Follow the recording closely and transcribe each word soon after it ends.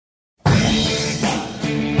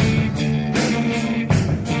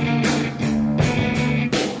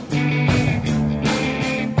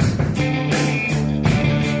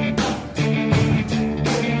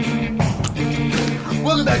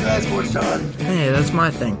That's Sports John. Hey, that's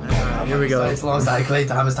my thing. Here we go. It's alongside Clay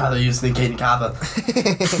Thomas, Tyler Houston, and Caden Kappa.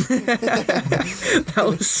 That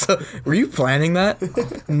was so... Were you planning that?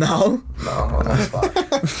 No? No, on the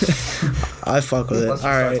spot. I fuck with it. Let's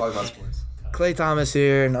All just start right. talking about sports. Clay Thomas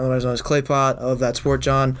here, and otherwise known as Clay Pot of That Sport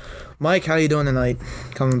John. Mike, how you doing tonight?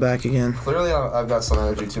 Coming back again. Clearly, I've got some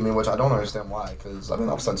energy to me, which I don't understand why, because I've been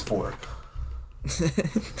up since 4.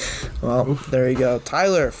 Well, there you go.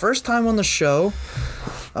 Tyler, first time on the show.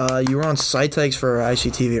 You were on Cytex for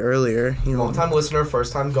ICTV earlier. You know, Long-time listener,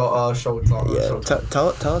 first-time show. yeah. Tell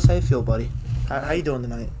us how you feel, buddy. How you doing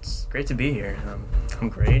tonight? It's great to be here. I'm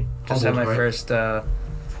great. Just had my first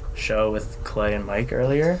show with Clay and Mike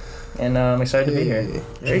earlier, and I'm excited to be here.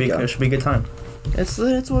 It should be a good time. It's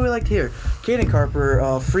what we like to hear. Caden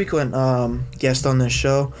Carper, frequent guest on this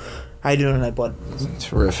show. How you doing tonight, bud?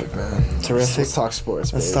 Terrific, man. Terrific. Let's talk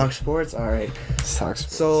sports, Let's baby. talk sports. All right. Let's talk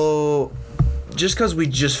sports. So, just because we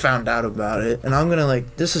just found out about it, and I'm gonna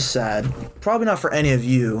this is sad. Probably not for any of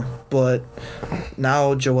you, but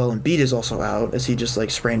now Joel Embiid is also out as he just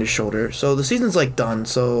sprained his shoulder. So the season's done.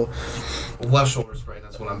 So Left shoulder sprain,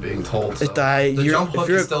 that's what I'm being told. So. The Jump hook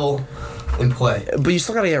is still in play. But you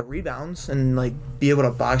still gotta get rebounds and be able to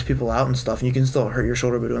box people out and stuff, and you can still hurt your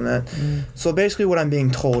shoulder by doing that. So basically, what I'm being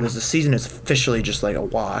told is the season is officially just a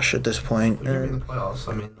wash at this point. You're in the playoffs,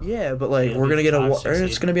 I mean. Yeah, but Yeah, we're gonna get 5-6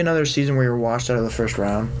 it's gonna be another season where you're washed out of the first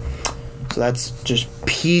round. So that's just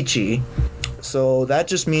peachy. So that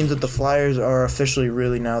just means that the Flyers are officially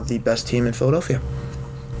really now the best team in Philadelphia.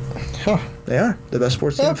 Huh. They are the best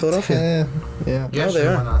sports team in Philadelphia. Yeah. Yeah, No, they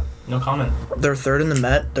sure, are. why not? No comment. They're third in the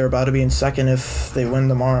Met. They're about to be in second if they win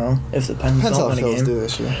tomorrow. If the Pens Depends don't how win a Phils game. do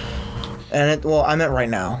this year. And I meant right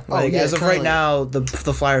now. Oh, yeah, as of right currently. now, the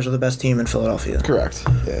Flyers are the best team in Philadelphia. Correct.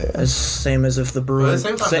 Yeah. It's same as if the But at the Bruins.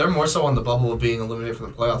 same time, they're more so on the bubble of being eliminated from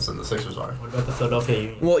the playoffs than the Sixers are. What about the Philadelphia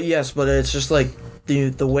Union? Well, yes, but it's just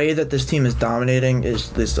the way that this team is dominating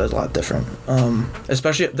is a lot different.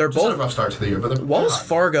 Especially they're Just had a both. rough start to the year, but they're Wells not.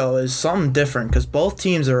 Fargo is something different because both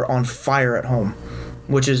teams are on fire at home,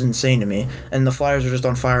 which is insane to me. And the Flyers are just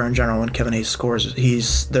on fire in general when Kevin Hayes scores.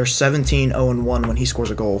 They're 17-0-1 when he scores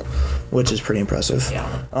a goal, which is pretty impressive.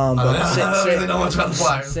 Yeah. But I don't really know much about the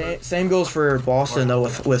Flyers. Same goes for Boston though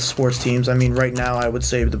with sports teams. I mean, right now I would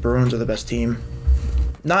say the Bruins are the best team.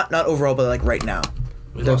 Not overall, but right now,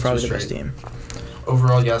 We they're lost probably two the best straight. team.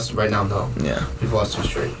 Overall, yes. Right now, no. Yeah. We've lost 2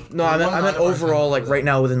 straight. No, I meant overall, right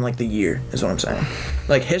now within the year is what I'm saying.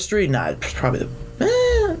 History, it's probably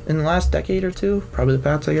in the last decade or two, probably the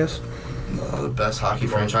Pats, I guess. The best hockey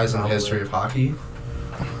franchise in the history of hockey.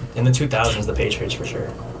 In the 2000s, the Patriots for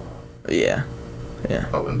sure. Yeah.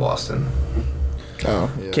 Oh, in Boston.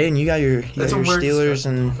 Oh, yeah. Caden, you got your That's a weird Steelers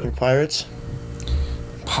discussion and topic. your Pirates.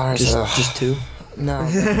 Pirates. Just two. No.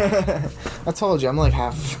 I told you, I'm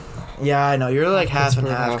half. Yeah, I know you're half and Pittsburgh,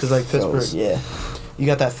 half because half Pittsburgh. Phils. Yeah, you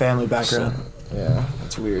got that family background. Yeah,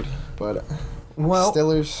 that's weird. But Well,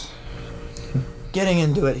 Steelers. getting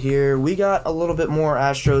into it here, we got a little bit more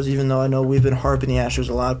Astros, even though I know we've been harping the Astros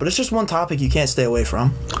a lot, but it's just one topic you can't stay away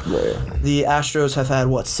from. Right. The Astros have had,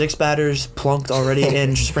 6 batters plunked already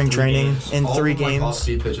in spring training in All 3 of them, games.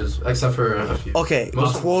 off-speed pitches, except for a few. Okay, Most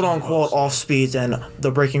of them quote-unquote off speeds, and the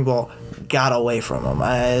breaking ball got away from them.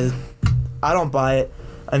 I don't buy it.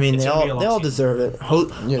 I mean, It's they gonna be a all long deserve it.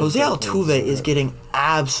 Yeah, Jose definitely. Altuve is getting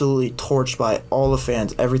absolutely torched by all the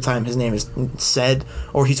fans every time his name is said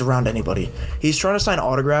or he's around anybody. He's trying to sign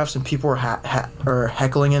autographs and people are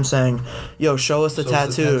heckling him saying, "Yo, show us the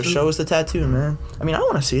tattoo. Show us the tattoo, man." I mean, I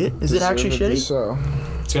want to see it. Is it actually Deservedly shitty? So.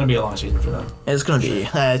 It's gonna be a long season for them. It's gonna be.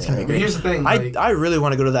 It's gonna be great. Here's the thing. I really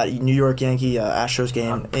want to go to that New York Yankee Astros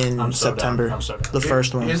game in I'm so down. September. I'm so down. The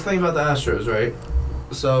first one. Here's the thing about the Astros, right?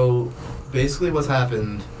 So, basically what's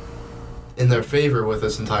happened in their favor with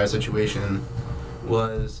this entire situation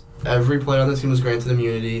was every player on the team was granted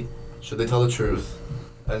immunity should they tell the truth.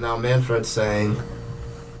 And now Manfred's saying,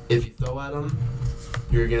 if you throw at him,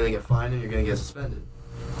 you're going to get fined and you're going to get suspended.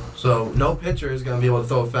 So, no pitcher is going to be able to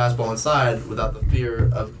throw a fastball inside without the fear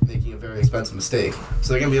of making a very expensive mistake.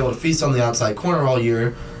 So, they're going to be able to feast on the outside corner all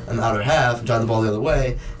year and the outer half and drive the ball the other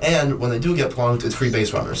way. And when they do get plunked, it's free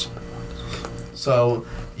base runners. So,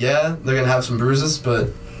 yeah, they're going to have some bruises, but,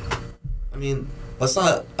 I mean, let's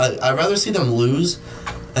not... I'd rather see them lose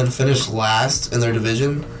and finish last in their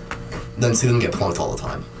division than see them get plunked all the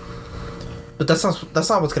time. But that's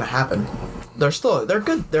not what's gonna happen. They're good.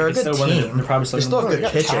 They're a They good still win it. team. They're probably They still have They good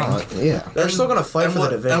got pitching. talent, Yeah. They're still gonna fight for the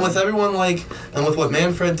division. And with everyone, and with what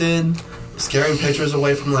Manfred did, scaring pitchers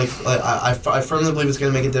away from, I firmly believe it's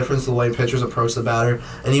going to make a difference the way pitchers approach the batter.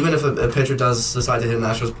 And even if a pitcher does decide to hit an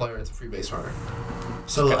Astros player, it's a free base runner.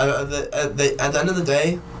 So, at the end of the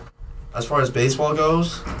day, as far as baseball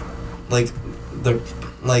goes, like they're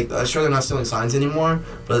sure they're not stealing signs anymore,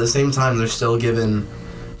 but at the same time they're still given,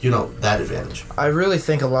 that advantage. I really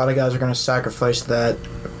think a lot of guys are going to sacrifice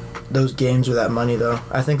those games or that money, though.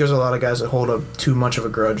 I think there's a lot of guys that hold up too much of a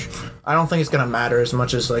grudge. I don't think it's going to matter as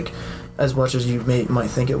much as you might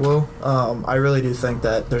think it will. I really do think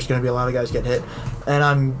that there's going to be a lot of guys get hit, and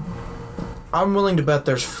I'm willing to bet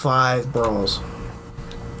there's 5 brawls.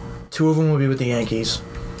 2 of them will be with the Yankees.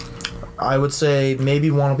 I would say maybe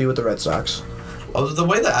 1 will be with the Red Sox. The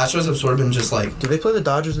way the Astros have sort of been just like... Do they play the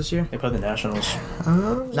Dodgers this year? They play the Nationals.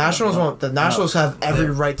 Nationals won't. The Nationals have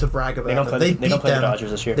every right to brag about it. They don't play the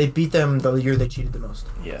Dodgers this year. They beat them the year they cheated the most.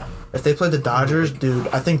 Yeah. If they played the Dodgers, dude,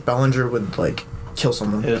 I think Bellinger would, kill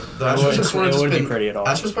someone. The Astros wouldn't be pretty at all.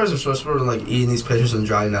 Astros players are sort of, eating these pitchers and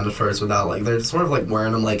driving down to first without, they're sort of,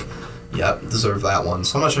 wearing them, yep, deserve that one.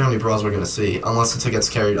 So I'm not sure how many brawls we're going to see, unless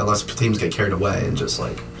teams get carried away and just,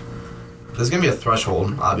 There's going to be a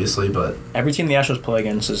threshold, obviously, but... Every team the Astros play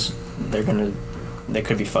against there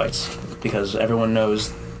could be fights, because everyone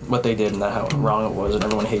knows what they did and how wrong it was, and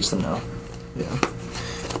everyone hates them now. Yeah.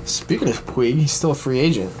 Speaking of Puig, he's still a free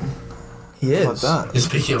agent. He is. How about that?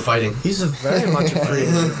 Speaking of fighting. He's very much a free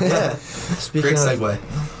agent. Yeah. Great segue.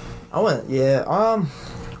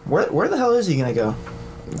 Where the hell is he going to go?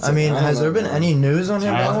 Has there been any news on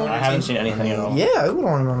him? I haven't seen anything at all. Yeah, I would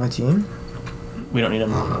want him on my team. We don't need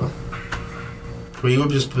him. I don't know. He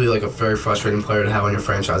would just be, a very frustrating player to have on your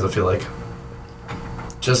franchise, I feel like.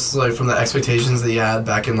 Just, from the expectations that he had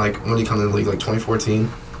back in, when he came into the league, 2014.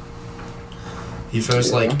 He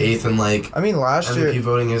finished, 8th in, last MVP year...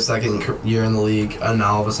 voting his second year in the league, and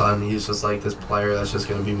now all of a sudden he's just, this player that's just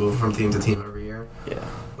going to be moving from team to team every year. Yeah.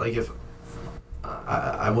 If...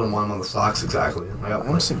 I wouldn't want him on the Sox, exactly. I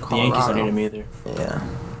don't see the Yankees don't need him either.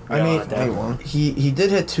 Yeah. He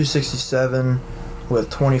did hit 267... with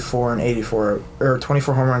 24 and 84, or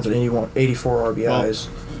 24 home runs and 84 RBIs.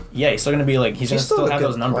 Well, yeah, he's still going to be he's going to still have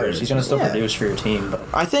those numbers. Player. He's going to still produce for your team. But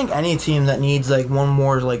I think any team that needs one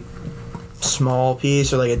more small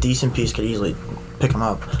piece or a decent piece could easily pick him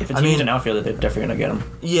up. If a team's an outfielder, they're definitely going to get him.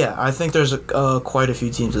 Yeah, I think there's quite a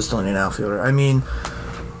few teams that still need an outfielder.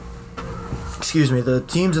 The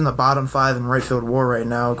teams in the bottom 5 in right field war right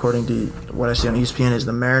now, according to what I see on ESPN, is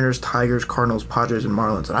the Mariners, Tigers, Cardinals, Padres, and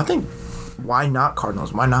Marlins. And I think, why not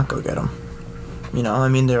Cardinals? Why not go get them? They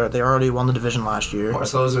already won the division last year.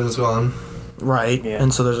 Marcell Ozuna's gone. Right, yeah.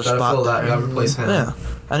 And so there's a spot there. You gotta replace him. Yeah,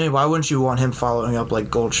 why wouldn't you want him following up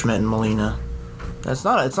Goldschmidt and Molina? It's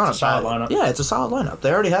not a solid lineup. Yeah, it's a solid lineup.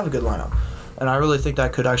 They already have a good lineup, and I really think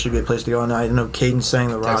that could actually be a place to go. And I know Caden's saying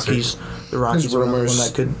the Rockies are another one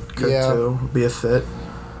that could too be a fit.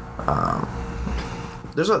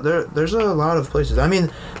 There's a lot of places.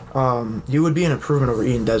 You would be an improvement over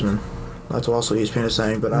Ian Desmond. That's what also ESPN is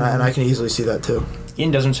saying, but I can easily see that too.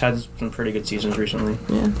 Ian Desmond's had some pretty good seasons recently.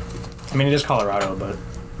 Yeah. It is Colorado, but...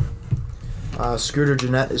 Scooter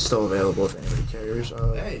Gennett is still available if anybody cares.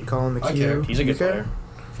 Colin McHugh. He's a good player.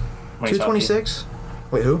 226?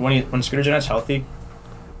 Wait, who? When Scooter Gennett's healthy...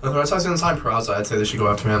 If the Red Sox didn't sign Peraza, I'd say they should go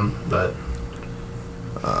after him, but...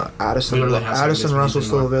 Addison Russell's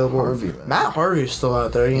still available. Matt Harvey's still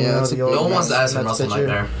out there. No one wants to Addison Russell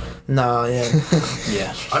nightmare. No, yeah.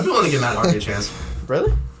 Yeah. I'd be willing to give Matt Harvey a chance.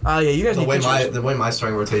 Really? Yeah, you guys the way my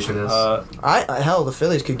starting rotation is. The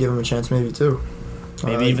Phillies could give him a chance maybe too.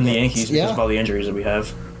 Maybe even the Yankees because of all the injuries that we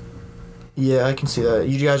have. Yeah, I can see that.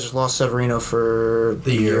 You guys just lost Severino for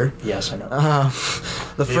the year. Yes, I know.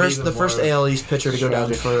 The first AL East pitcher to go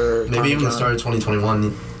down for maybe even the start of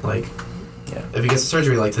 2021. If he gets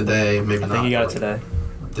surgery today, maybe not. I think he got it today.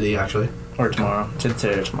 Did he actually? Or tomorrow.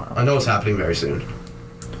 Today or tomorrow. I know it's happening very soon.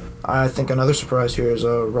 I think another surprise here is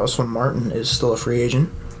Russell Martin is still a free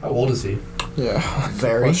agent. How old is he? Yeah,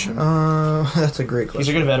 very. That's a great question. He's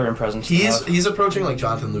a good veteran presence. He's approaching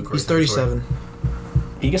Jonathan Lucroy. He's 37.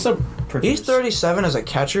 He gets to produce. He's 37 as a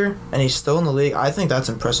catcher, and he's still in the league. I think that's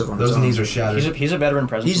impressive on Those his own. knees are shattered. He's a veteran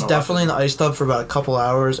presence. He's definitely in the ice tub for about a couple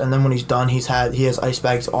hours, and then when he's done, he has ice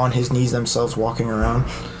bags on his knees themselves walking around.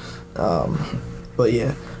 But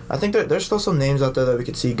yeah, I think there's still some names out there that we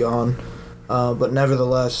could see gone. But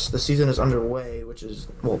nevertheless, the season is underway, which is,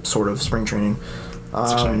 sort of spring training.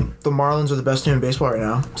 The Marlins are the best team in baseball right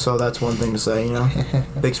now, so that's one thing to say,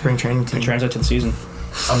 Big spring training team. Can translate to the season.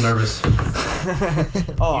 I'm nervous. You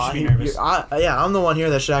should be nervous. I'm the one here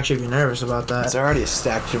that should actually be nervous about that. It's already a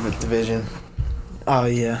stacked division. Oh,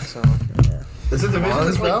 yeah. So, yeah. It's a division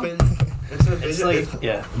that's It's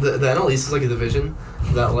the NL East is a division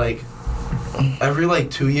that every like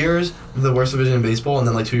 2 years the worst division in baseball, and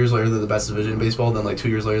then like 2 years later they're the best division in baseball. Then like 2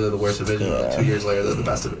 years later they're the worst division. And, like, 2 years later they're the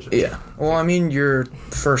best division. Yeah. Well, I mean, your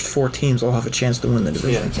first 4 teams all have a chance to win the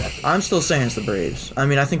division. Yeah, exactly. I'm still saying it's the Braves. I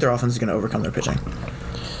mean, I think their offense is going to overcome their pitching.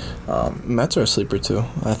 Mets are a sleeper too,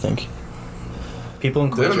 I think. People in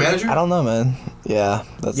Do they have a Queens. manager? I don't know, man. Yeah,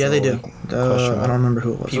 that's Yeah, the they do. only question I mark. don't remember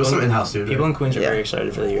who it was. It was some in-house dude. People in Queens are Yeah. very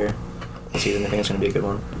excited for the year. This season, I think it's going to be a good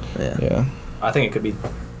one. Yeah. Yeah. I think it could be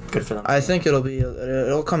good for them. I think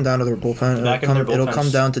it'll come down to their bullpen. Back in their It'll come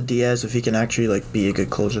bullpens. down to Diaz if he can actually like be a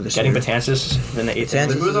good closer this Getting year. Betances in the 8th Betances inning.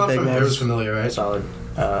 They is moved a on big from one. Harris Familiar, right? Solid.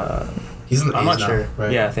 He's in the I'm A's not now, sure.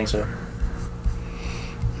 right? Yeah, I think so.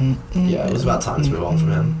 Yeah, it was about time to move on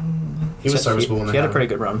from him. He was serviceable when He they had a him. pretty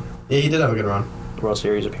good run. Yeah, he did have a good run. World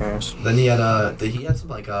Series appearance. Then he had some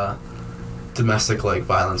like domestic like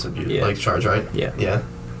violence abuse like charge, right? Yeah. Yeah.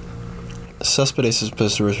 Cespedes is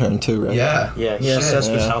supposed to return too, right? Yeah. Yeah, Yeah, he's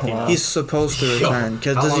Cespedes. healthy now. He's supposed to Yo, return. how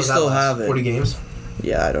Does long he does that still last? have it? 40 games?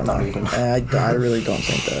 Yeah, I don't know. Not even. I really don't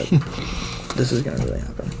think that this is going to really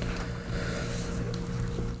happen.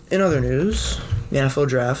 In other news, the NFL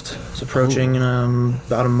draft is approaching in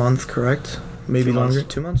about a month, correct? Maybe 2 months. longer.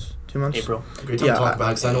 2 months? 2 months? April. Great time Yeah, to talk about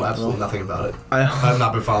it because I know absolutely nothing about it. I I, have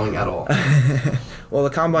not been following at all. well, the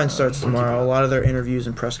combine starts What'd you tomorrow. got? A lot of their interviews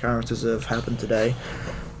and press conferences have happened today.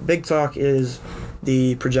 Big talk is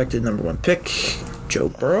the projected number 1 pick, Joe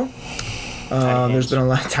Burrow. There's hands. been a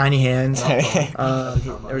lot of tiny hands. There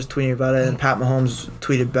was tweeting about it, and Pat Mahomes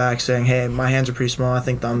tweeted back saying, "Hey, my hands are pretty small. I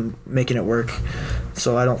think I'm making it work,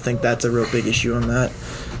 so I don't think that's a real big issue on that."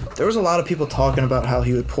 There was a lot of people talking about how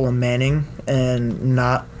he would pull a Manning and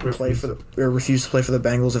not play for refuse to play for the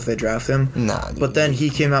Bengals if they draft him. Nah, dude. But then he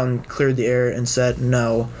came out and cleared the air and said,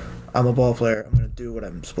 "No, I'm a ball player. I'm going to do what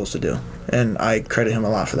I'm supposed to do." And I credit him a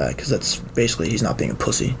lot for that because that's basically he's not being a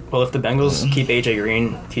pussy. Well, if the Bengals keep AJ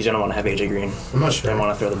Green, he's going to want to have AJ Green. I'm not They sure.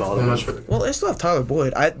 want to throw the ball to I'm him. not sure. Well, they still have Tyler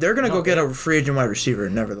Boyd. They're going to No, go get yeah. a free agent wide receiver,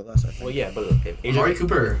 nevertheless. I think. Well, yeah, but if Amari AJ,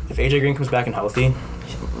 Cooper. if AJ Green comes back and healthy,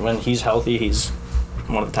 when he's healthy, he's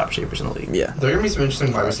one of the top receivers in the league. Yeah. There are gonna be some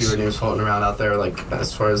interesting wide receiver names floating around out there, like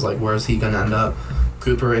as far as like where's he gonna end up?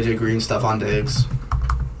 Cooper, AJ Green, Stephon Diggs.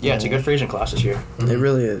 Yeah, it's a good free agent class this year. It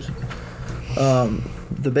really is.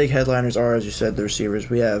 The big headliners are, as you said, the receivers.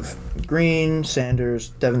 We have Green, Sanders,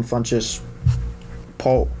 Devin Funchess,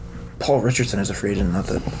 Paul Richardson is a free agent. Not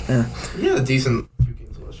that. He had a decent few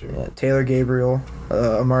games last year. Taylor Gabriel,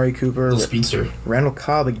 Amari Cooper, Little speedster. Randall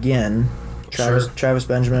Cobb again, Sure. Travis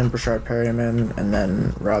Benjamin, Brashard Perryman, and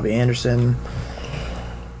then Robbie Anderson.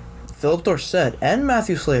 Philip Dorsett and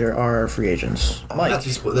Matthew Slater are free agents. Mike,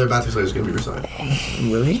 Matthew Slater's gonna be resigned.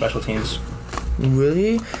 really? Special teams.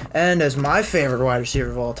 Really? And as my favorite wide receiver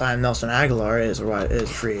of all time, Nelson Aguilar is a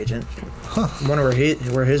free agent. I wonder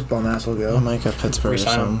where his bum ass will I go. might go Pittsburgh or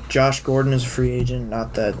Resign him. something. Josh Gordon is a free agent.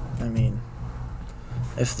 Not that, I mean,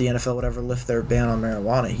 if the NFL would ever lift their ban on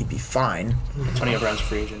marijuana, he'd be fine. Antonio Brown's a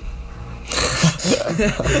free agent.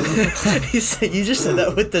 You just said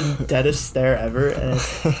that with the deadest stare ever, and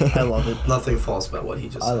I love it. Nothing false about what he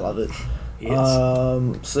just I said. love it. He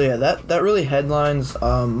is. So yeah, that really headlines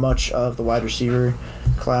much of the wide receiver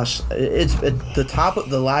class.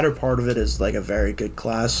 The latter part of it is like a very good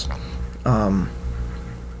class, but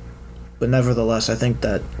nevertheless, I think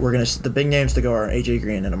that the big names to go are AJ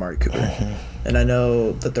Green and Amari Cooper, and I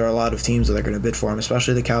know that there are a lot of teams that are going to bid for him,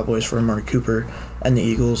 especially the Cowboys for Amari Cooper and the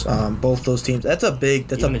Eagles. Both those teams. That's a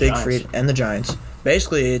big Even the big Giants. free, and the Giants.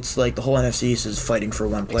 Basically, it's like the whole NFC East is fighting for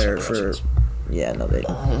one player Except the for. Redskins. Yeah, no, they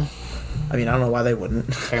don't. I mean, I don't know why they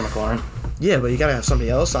wouldn't. Terry McLaurin. Yeah, but you gotta have somebody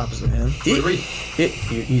else opposite him. Wait, wait.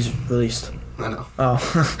 He's released. I know.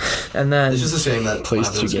 Oh, and then It's just a shame that Plays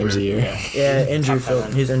what 2 happened games a was year. Yeah. yeah, injury Top filled.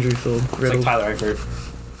 end. He's injury filled. It's like Riddled. Tyler Eifert.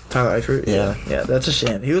 Tyler Eifert. Yeah. yeah, that's a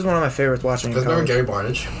shame. He was one of my favorites watching in Because remember college.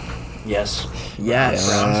 Gary Barnidge? Yes. Yes.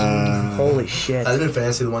 Holy shit. I've been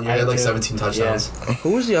fantasy the one year. He had like 17 touchdowns.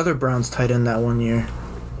 Who was the other Browns tight end that one year?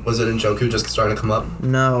 Was it Njoku just starting to come up?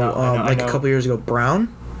 No, No, I know- I like know. a couple years ago.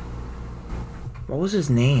 Brown. What was his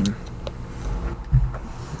name?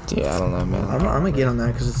 Yeah, I don't know, man. I'm gonna get on that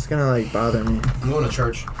because it's gonna like bother me. I'm going to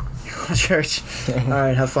church. Church. All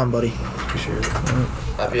right, have fun, buddy. Appreciate it.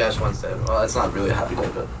 Happy Ash Wednesday. Well, it's not really a happy day,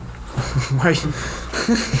 but. Why-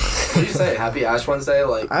 What do you say? Happy Ash Wednesday?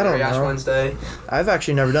 Like, I don't Merry Ash know. Wednesday? I've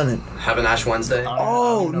actually never done it. Have an Ash Wednesday?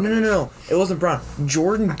 Oh no! It wasn't Brown.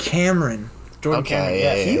 Jordan Cameron. Jordan Okay, Cameron,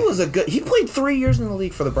 yeah, yes. He played 3 years in the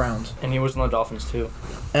league for the Browns, And he was on the Dolphins too.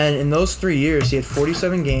 and in those 3 years, he had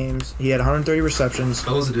 47 games. He had 130 receptions,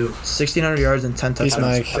 Fellas to do. 1,600 yards, and 10 Peace,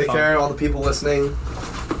 touchdowns. Mike. Take care, all the people listening.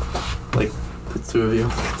 Like, the 2 of you.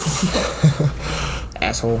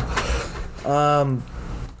 Asshole.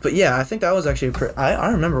 But yeah, I think that was actually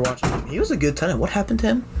I remember watching him. He was a good tenant. What happened to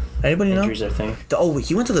him? Anybody know? Injuries, I think. Oh,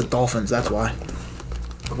 he went to the Dolphins. That's why.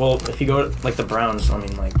 Well, if you go to, like, the Browns, I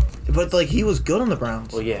mean, like... But, like, he was good on the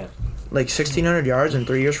Browns. Well, yeah. Like, 1,600 yards in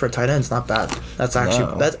 3 years for a tight end is not bad. That's actually...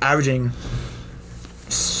 No. That's averaging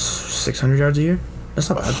 600 yards a year? That's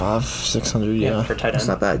not bad. 500-600, Yeah, yeah. for tight end. That's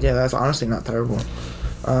not bad. Yeah, that's honestly not terrible.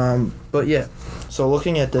 But, yeah. So,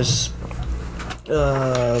 looking at this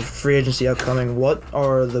free agency upcoming, what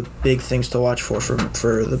are the big things to watch for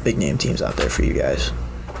the big name teams out there for you guys?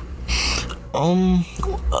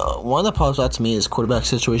 One that pops out to me is quarterback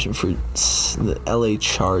situation for the LA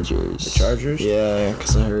Chargers. The Chargers? Yeah,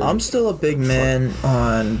 because I heard. I'm still a big man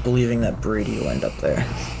on believing that Brady will end up there.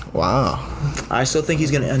 Wow. I still think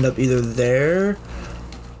he's going to end up either there,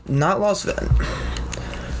 not Las Vegas.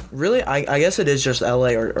 Really, I guess it is just LA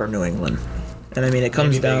or New England. And I mean, it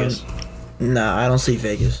comes Maybe down. Vegas. Nah, I don't see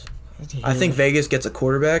Vegas. I think Vegas gets a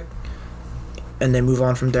quarterback and they move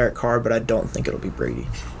on from Derek Carr, but I don't think it'll be Brady.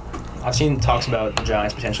 I've seen talks about the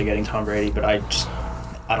Giants potentially getting Tom Brady, but I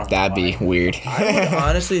don't That'd know be why. weird. I would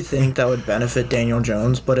honestly think that would benefit Daniel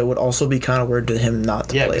Jones, but it would also be kind of weird to him not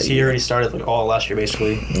to Yeah, play. because he already started like all last year,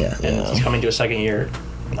 basically. Yeah. And he's coming to a second year.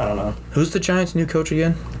 I don't know. Who's the Giants' new coach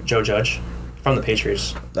again? Joe Judge from the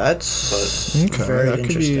Patriots. That's Okay, very that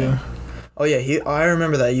could be. interesting. Oh yeah, I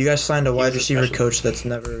remember that. You guys signed a wide was a receiver special- coach that's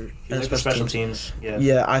never He was like the special teams. Yeah.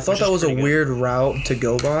 Yeah, I thought Which that is was a pretty good. weird route to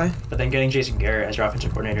go by. But then getting Jason Garrett as your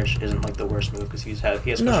offensive coordinator isn't like the worst move because he has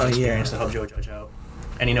coaching No, experience yeah. to help Joe Judge out,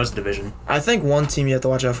 and he knows the division. I think one team you have to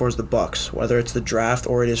watch out for is the Bucks, whether it's the draft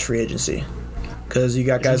or it is free agency. Because you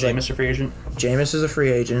got guys Isn't like Jameis a free agent? Jameis is a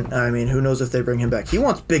free agent. I mean, who knows if they bring him back? He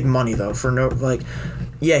wants big money though. For no like,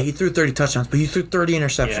 yeah, he threw 30 touchdowns, but he threw 30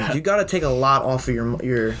 interceptions. Yeah. You got to take a lot off of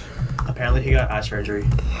your. Apparently, he got eye surgery.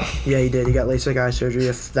 Yeah, he did. He got LASIK eye surgery.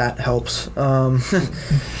 If that helps.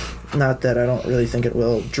 Not that I don't really think it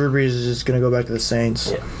will. Drew Brees is just gonna go back to the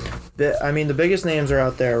Saints. Yeah. I mean, the biggest names are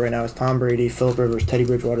out there right now is Tom Brady, Philip Rivers, Teddy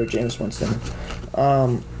Bridgewater, Jameis Winston.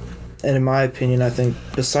 And in my opinion, I think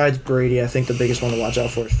besides Brady, I think the biggest one to watch out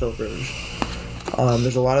for is Philip Rivers.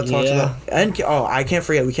 There's a lot of talks Yeah. about, and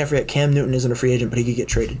we can't forget Cam Newton isn't a free agent, but he could get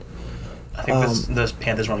traded. I think the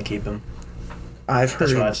Panthers want to keep him. I've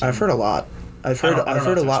heard what I've seen. I've heard a lot. I've I heard don't know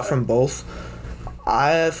a if lot that's from both.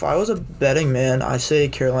 If I was a betting man, I say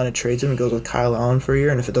Carolina trades him and goes with Kyle Allen for a year,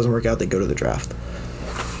 and if it doesn't work out, they go to the draft.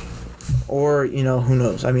 Or, who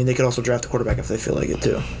knows? I mean, they could also draft a quarterback if they feel like it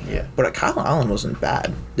too. Yeah. But Kyle Allen wasn't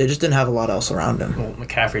bad. They just didn't have a lot else around him. Well,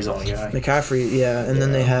 McCaffrey's the only guy. McCaffrey, yeah, and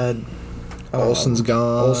then they had Olsen's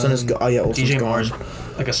gone. Olsen is oh yeah, Olsen's DJ gone. Moore's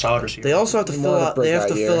like a solid receiver. They also have to More fill of a out. They have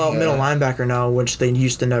to breakout fill year, out middle yeah. linebacker now, which they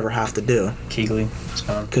used to never have to do Keegley is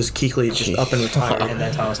gone. because Kuechly just up and retired. And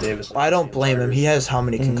then Thomas Davis. I don't blame him. He has how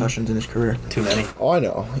many concussions in his career? Too many. Oh, I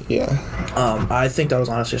know. Yeah. I think that was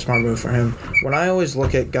honestly a smart move for him. When I always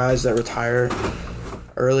look at guys that retire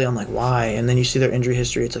early, I'm like, why? And then you see their injury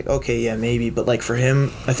history, it's like, okay, yeah, maybe. But like for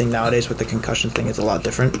him, I think nowadays with the concussion thing, it's a lot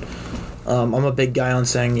different. I'm a big guy on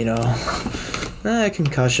saying,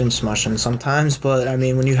 concussion smushing sometimes, but I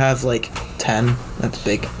mean, when you have like 10, that's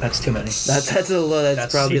big. That's too many.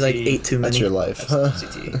 That's probably like CTE. 8 too many. That's your life.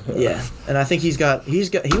 CTE. Yeah, and I think he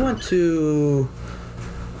went to,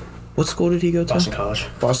 what school did he go to? Boston College.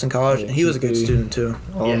 Boston College. Yeah, and he was a good he- student too.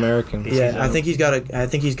 All American. He's- Yeah, I think he's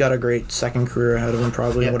got a great second career ahead of him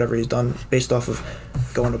probably. Yeah. Whatever he's done based off of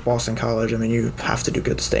going to Boston College. I mean, you have to do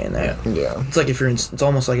good to stay in there. Yeah. Yeah. It's like it's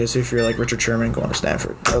almost like as if you're like Richard Sherman going to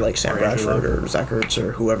Stanford or like Sam Or Andrew Bradford or Zach Ertz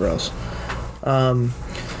or whoever else.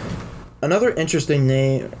 Another interesting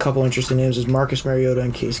name, a couple interesting names is Marcus Mariota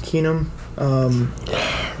and Case Keenum,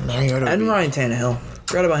 Mariota. and Ryan Tannehill.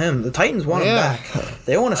 Forgot about him. The Titans want him Yeah. back.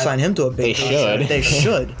 They want to sign him to a big. They should. They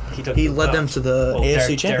should. He led them to the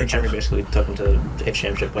AFC Derrick Championship. Henry basically took him to the AFC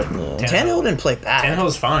Championship, but Tannehill didn't play bad.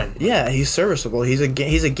 Tannehill's fine. Yeah, he's serviceable. He's a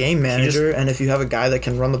game manager, and if you have a guy that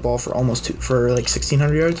can run the ball for for like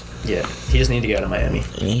 1,600 yards, Yeah, he just needed to get out of Miami.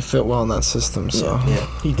 And he fit well in that system, so. Yeah.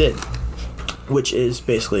 he did. Which is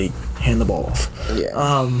basically hand the ball off.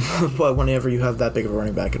 Yeah. But whenever you have that big of a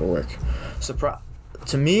running back, it'll work.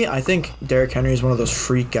 To me, I think Derrick Henry is one of those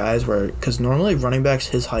freak guys because normally running backs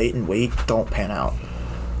his height and weight don't pan out.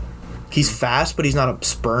 He's fast, but he's not a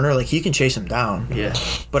spurner. Like, he can chase him down. Yeah.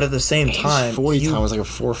 But at the same time, 40 time was like a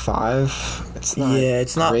 4.5. It's not.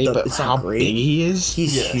 it's not great, the- but it's not how great. big he is.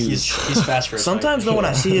 he's Yeah, huge. he's fast for his Sometimes, height. though, when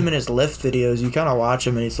I see him in his lift videos, you kind of watch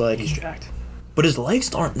him and he's like, He's jacked. but his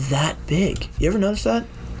legs aren't that big. You ever notice that?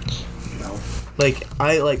 No. Like when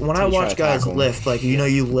I you try watch to guys tackle him. lift, like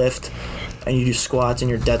you lift and you do squats and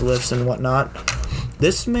your deadlifts and whatnot.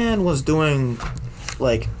 This man was doing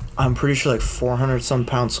like I'm pretty sure like 400 some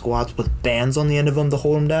pound squats with bands on the end of them to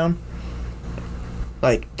hold him down.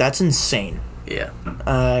 Like that's insane. Yeah.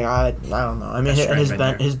 I don't know. I mean, That's and his strength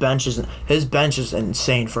right his bench is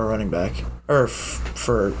insane for a running back, or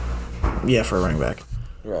for a running back.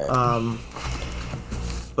 Right.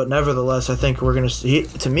 But nevertheless, I think we're gonna see.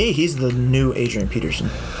 To me, he's the new Adrian Peterson.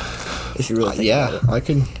 If you really think about it. I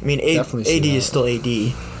could. I mean, definitely see AD that. is still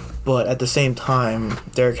AD, but at the same time,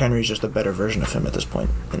 Derrick Henry is just a better version of him at this point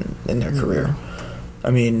in their career. I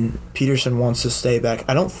mean, Peterson wants to stay back.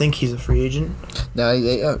 I don't think he's a free agent. No, I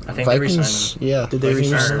think they Vikings. re-signed Yeah. Did they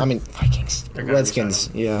Vikings re-sign are- I mean, Vikings. They're gonna Redskins.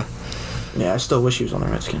 Yeah. Yeah, I still wish he was on the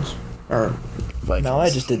Redskins. Or Vikings. no, I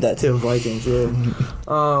just did that too. Vikings, yeah.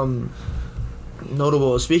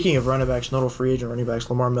 Notable. Speaking of running backs, notable free agent running backs,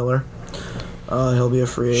 Lamar Miller. He'll be a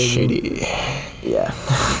free agent. Shady. Yeah.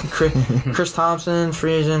 Chris Thompson,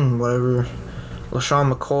 free agent, whatever.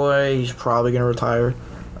 LaShawn McCoy, he's probably gonna retire.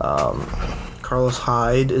 Carlos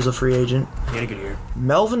Hyde is a free agent. He had a good year.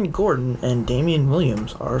 Melvin Gordon and Damian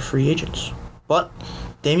Williams are free agents. But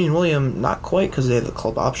Damian Williams, not quite because they have the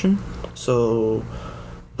club option. So,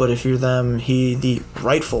 but if you're them, he, the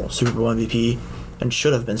rightful Super Bowl MVP, and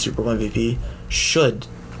should have been Super Bowl MVP, should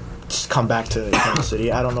come back to Kansas City.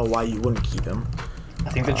 I don't know why you wouldn't keep him.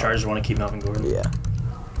 I think the Chargers want to keep Melvin Gordon.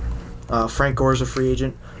 Yeah. Frank Gore's a free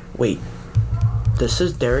agent. Wait, this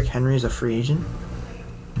is Derrick Henry is a free agent?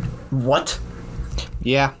 What?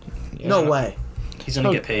 Yeah. No way. He's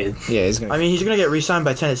gonna get paid. Yeah, he's gonna. I mean, he's gonna get re-signed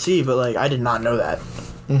by Tennessee, but like, I did not know that.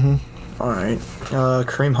 Mm-hmm. All right.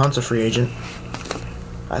 Kareem Hunt's a free agent.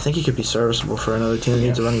 I think he could be serviceable for another team that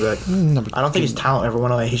needs a running back. I don't think his talent ever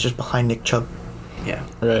went away. He's just behind Nick Chubb. Yeah.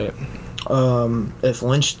 Right. If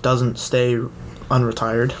Lynch doesn't stay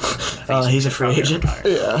unretired, he's a free probably agent. gonna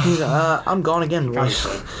retire. Yeah. He's, I'm gone again, Probably boys.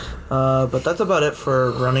 should. But that's about it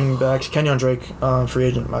for running backs. Kenyon Drake, free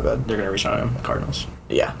agent. My bad. They're gonna resign him. Cardinals.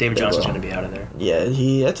 Yeah. David they Johnson's will. gonna be out of there.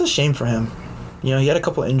 Yeah, that's a shame for him. You know, he had a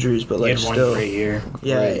couple injuries, but He like had one still. great year.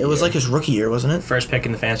 Yeah, Great it was year. like his rookie year, wasn't it? First pick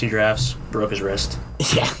in the fantasy drafts, broke his wrist.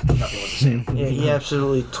 Yeah. Nothing was the same. Yeah, he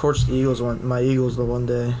absolutely torched the Eagles. My Eagles the one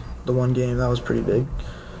game that was pretty big.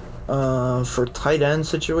 For tight end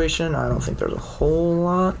situation, I don't think there's a whole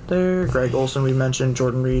lot there. Greg Olson we mentioned,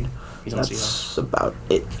 Jordan Reed. He's on the Seahawks. That's about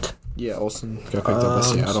it. Yeah, Olsen got picked up by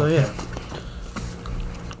Seattle. So yeah,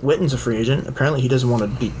 Witten's a free agent. Apparently, he doesn't want to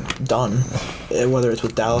be done, whether it's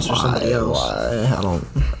with Dallas or somebody else. Why?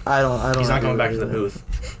 I don't. He's not going agree back to the with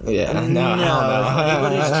booth. Yeah.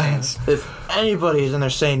 No. If anybody's in their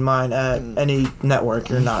sane mind at any network,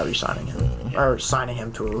 you're not re-signing him or signing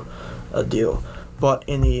him to a deal. But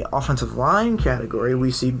in the offensive line category,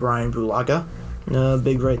 we see Brian Bulaga,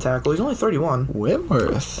 big right tackle. He's only 31.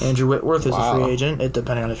 Whitworth. Andrew Whitworth is a Wow. free agent,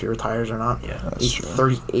 depending on if he retires or not. Yeah. He's true.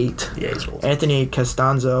 38. Yeah, he's old. Anthony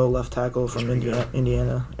Costanzo, left tackle from pretty good.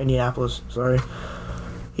 Indianapolis. Sorry,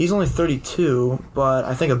 he's only 32, but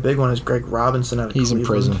I think a big one is Greg Robinson out of He's in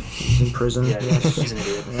Cleveland. prison. He's in prison. Yeah, Yes. he's an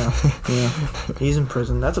idiot. Yeah, he's in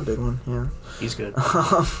prison. That's a big one. Yeah. He's good.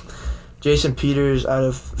 Jason Peters out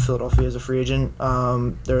of Philadelphia is a free agent.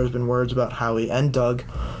 There has been words about Howie and Doug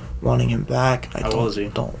wanting him back. How old is he?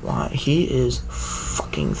 Don't want. He is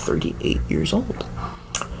fucking 38 years old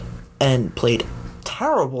and played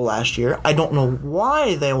terrible last year. I don't know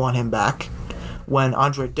why they want him back when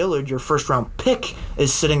Andre Dillard, your first round pick,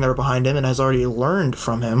 is sitting there behind him and has already learned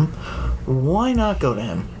from him. Why not go to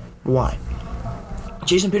him? Why?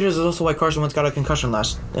 Jason Peters is also why Carson Wentz got a concussion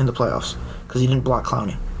last in the playoffs because he didn't block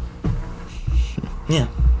Clowney. Yeah.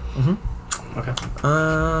 Okay.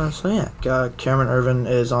 So yeah, Cameron Irvin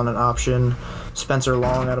is on an option. Spencer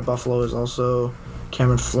Long out of Buffalo is also.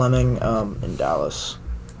 Cameron Fleming in Dallas,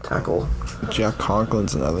 tackle. Jack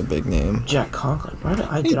Conklin's another big name. Jack Conklin.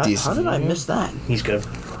 How did I decent, how did I yeah. miss that? He's good.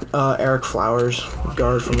 Eric Flowers,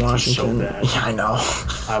 guard from Washington. so bad. Yeah, I know.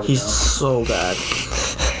 I would He's know. so bad.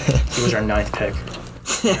 He was our 9th pick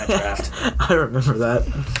in that draft. I remember that.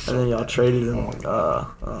 And then y'all traded him.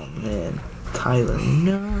 Oh man, Tyler.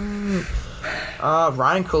 No.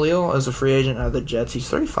 Ryan Khalil is a free agent out of the Jets. He's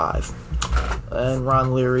 35. And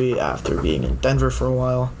Ron Leary after being in Denver for a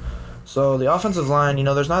while. So the offensive line,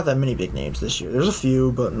 there's not that many big names this year. There's a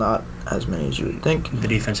few, but not as many as you would think. The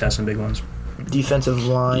defense has some big ones. Defensive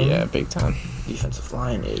line. Yeah, big time. Defensive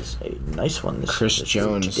line is a nice one. Chris this year.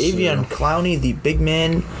 Jones, Davion too. Clowney, the big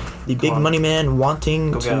man, the big money man,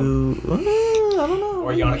 wanting Go to. get I don't know.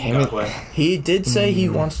 Or Yannick Hamid- Ngakoue. He did say he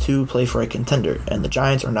wants to play for a contender, and the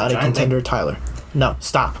Giants are not a Giants contender, Tyler. No,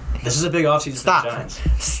 stop. This is a big offseason Stop. for the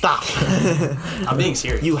Giants. Stop. I'm being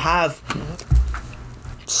serious. You have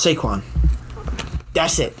Saquon.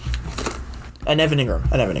 That's it. And Evan Ingram.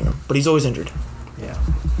 But he's always injured. Yeah.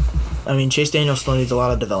 I mean, Chase Daniel still needs a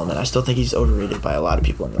lot of development. I still think he's overrated by a lot of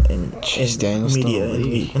people in Chase in Daniel's media still in the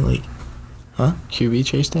league. in league. QB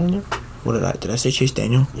Chase Daniel? What did I say? Chase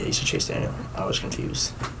Daniel? Yeah, you said Chase Daniel. I was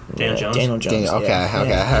confused. Daniel Jones? Daniel Jones. Daniel, okay, yeah. okay.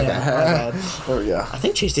 Yeah, my bad. There we go. I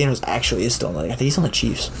think Chase Daniels actually is still in the league. I think he's on the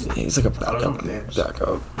Chiefs. He's like a I was on the backup. Bears.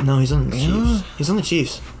 Backup. No, he's on the Yeah. Chiefs. He's on the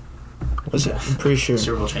Chiefs. Yeah. I'm pretty sure.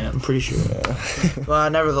 Super Bowl champ. I'm pretty sure. Well,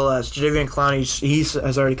 nevertheless, Jadeveon Clowney, he's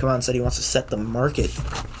has already come out and said he wants to set the market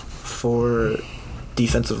for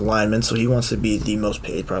defensive linemen, so he wants to be the most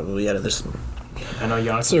paid probably out of this. I know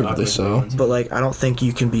Giannis. Deservedly so. But like, I don't think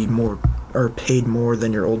you can be more or paid more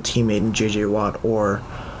than your old teammate in J.J. Watt or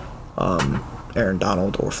Aaron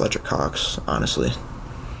Donald or Fletcher Cox. Honestly,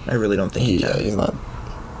 I really don't think he Yeah, can. he's not.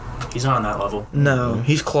 He's not on that level. No,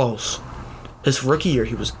 he's close. His rookie year,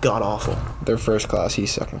 he was god awful. They're first class.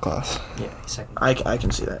 He's second class. Yeah, he's second. I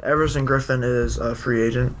can see that. Everson Griffin is a free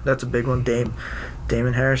agent. That's a big one.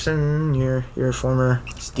 Damon Harrison, your former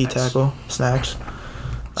D tackle, Snacks.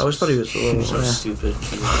 I always thought he was a little. So yeah. stupid.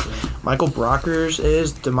 Michael Brockers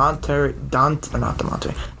is Dontari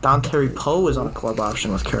Poe is on a club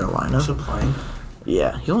option with Carolina. Also playing.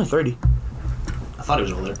 Yeah, he's only 30. I thought he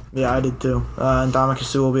was older. Yeah, I did too. And Ndamukong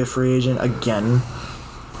Suh will be a free agent again.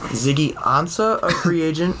 Ziggy Ansah, a free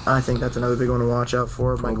agent. I think that's another big one to watch out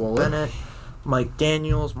for. Michael Bowler. Bennett, Mike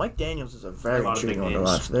Daniels. Mike Daniels is a very A lot of intriguing one big to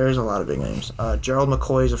names. watch. There's a lot of big names. Gerald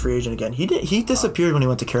McCoy is a free agent again. He disappeared when he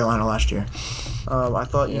went to Carolina last year. I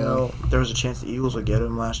thought there was a chance the Eagles would get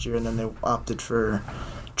him last year, and then they opted for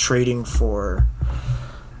trading for.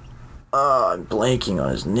 I'm blanking on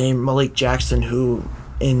his name. Malik Jackson, who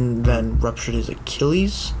then ruptured his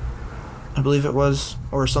Achilles. I believe it was,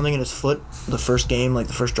 or something in his foot, the first game, like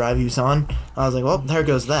the first drive he was on. I was like, well, there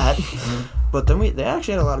goes that. But then they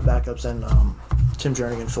actually had a lot of backups, and Tim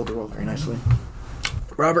Jernigan filled the role very nicely.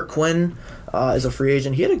 Robert Quinn is a free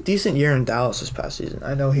agent. He had a decent year in Dallas this past season.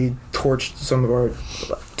 I know he torched some of our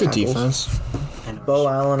Good tackles. defense. Bo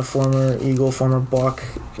Allen, a former Eagle, former Buck,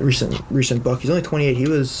 recent Buck. He's only 28. He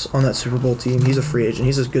was on that Super Bowl team. He's a free agent.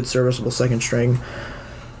 He's a good, serviceable second string.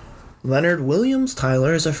 Leonard Williams,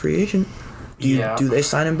 Tyler, is a free agent. Do they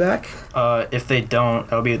sign him back If they don't,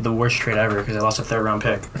 that would be the worst trade ever because they lost a third-round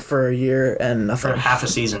pick for a year and nothing? for half a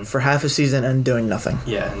season. For half a season and doing nothing.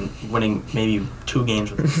 Yeah, and winning maybe 2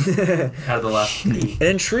 games with them out of the last 8. An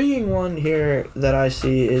intriguing one here that I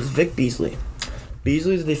see is Vic Beasley.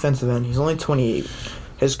 Beasley's a defensive end. He's only 28.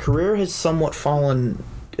 His career has somewhat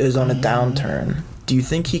is on a downturn. Do you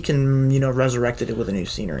think he can, resurrect it with a new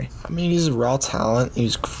scenery? I mean, he's a raw talent.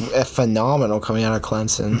 He's phenomenal coming out of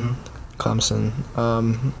Clemson.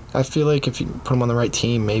 I feel like if you put him on the right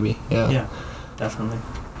team, maybe. Yeah. Yeah, definitely.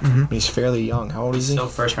 He's fairly young. How old is he? Still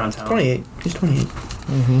first-round talent. 28. He's 28.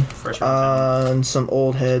 First-round talent. And some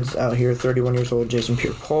old heads out here, 31 years old. Jason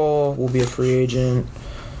Pierre-Paul will be a free agent.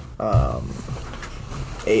 A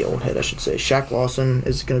old head, I should say. Shaq Lawson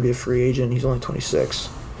is going to be a free agent. He's only 26.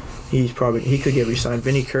 He could get re-signed.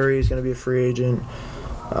 Vinny Curry is going to be a free agent.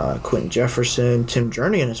 Quentin Jefferson. Tim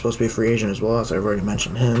Jernigan is supposed to be a free agent as well, as I've already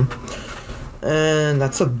mentioned him. And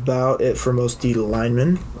that's about it for most D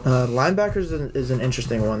linemen. Linebackers is an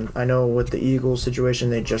interesting one. I know with the Eagles situation,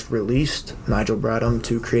 they just released Nigel Bradham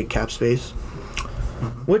to create cap space.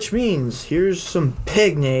 Which means, here's some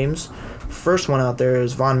big names. First one out there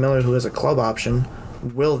is Von Miller, who has a club option.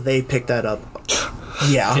 Will they pick that up?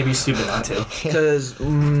 Yeah. They'd be stupid not to. Because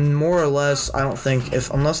more or less, I don't think,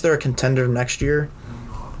 unless they're a contender next year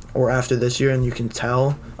or after this year, and you can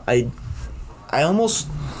tell, I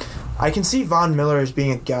can see Von Miller as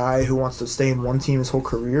being a guy who wants to stay in one team his whole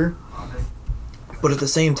career, but at the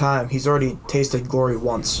same time, he's already tasted glory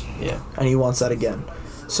once, Yeah. and he wants that again.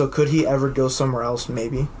 So could he ever go somewhere else?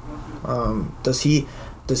 Maybe. Does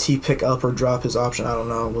he pick up or drop his option? I don't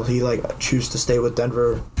know. Will he choose to stay with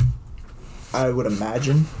Denver? I would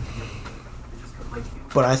imagine.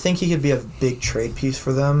 But I think he could be a big trade piece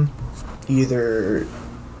for them, either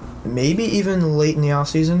maybe even late in the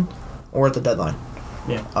offseason or at the deadline.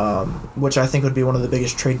 Yeah. Which I think would be one of the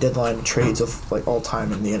biggest trade deadline trades of all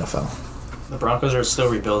time in the NFL. The Broncos are still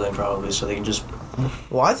rebuilding probably, so they can just...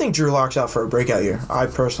 Well, I think Drew Lock's out for a breakout year. I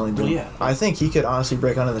personally do. Well, yeah. I think he could honestly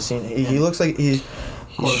break onto the scene. He looks like he's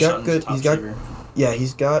got good.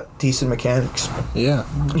 He's got decent mechanics. Yeah.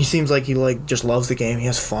 He seems like he just loves the game. He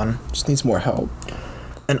has fun. Just needs more help.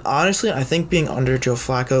 And honestly, I think being under Joe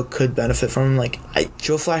Flacco could benefit from him.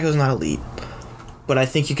 Joe Flacco's not elite, but I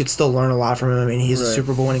think you could still learn a lot from him. I mean, he's a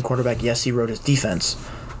Super Bowl winning quarterback. Yes, he wrote his defense,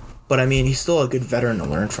 but I mean, he's still a good veteran to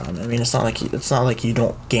learn from. I mean, it's not like you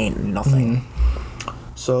don't gain nothing.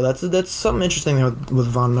 So that's something interesting there with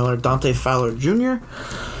Von Miller. Dante Fowler Jr.,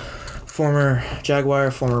 former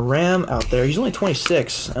Jaguar, former Ram out there. He's only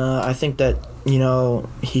 26. I think that,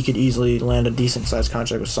 he could easily land a decent-sized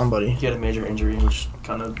contract with somebody. He had a major injury, which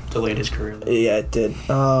kind of delayed his career. Yeah, it did.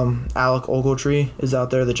 Alec Ogletree is out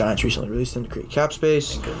there. The Giants recently released him to create cap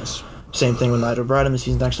space. Thank goodness. Same thing with Nigel Bradham.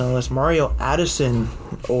 He's next on the list. Mario Addison,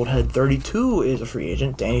 old head 32, is a free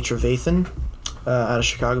agent. Danny Trevathan out of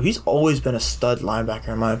Chicago. He's always been a stud linebacker,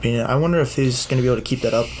 in my opinion. I wonder if he's going to be able to keep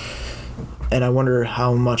that up. And I wonder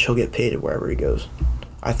how much he'll get paid wherever he goes.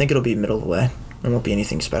 I think it'll be middle of the way. It won't be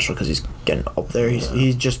anything special because he's getting up there.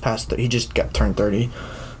 He just got turned 30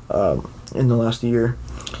 in the last year.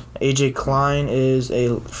 AJ Klein is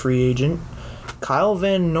a free agent. Kyle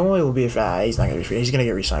Van Noy will be he's not going to be free. He's going to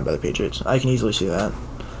get re-signed by the Patriots. I can easily see that.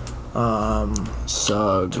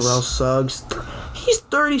 Suggs. Terrell Suggs. He's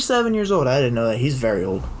 37 years old. I didn't know that. He's very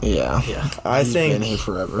old. Yeah. He's been here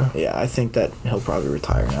forever. Yeah, I think that he'll probably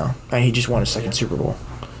retire now. And he just won his second Super Bowl.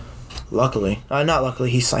 Luckily. Not luckily.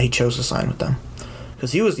 He chose to sign with them.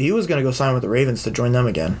 Because he was going to go sign with the Ravens to join them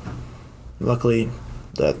again. Luckily,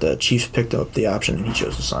 the Chiefs picked up the option and he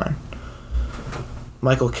chose to sign.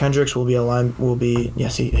 Michael Kendricks will be he will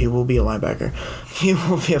be a linebacker. He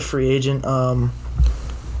will be a free agent.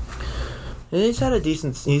 He's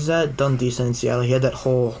done decent in Seattle. He had that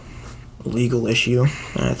whole legal issue,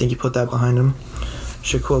 and I think he put that behind him.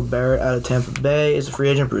 Shaquille Barrett out of Tampa Bay is a free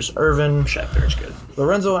agent. Bruce Irvin. Shaq Barrett's good.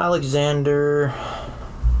 Lorenzo Alexander.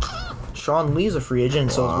 Sean Lee's a free agent,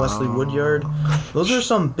 and so is Wesley Woodyard. Those are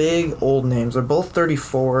some big old names. They're both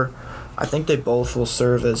 34. I think they both will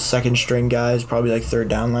serve as second string guys, probably like third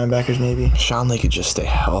down linebackers maybe. Sean Lee could just stay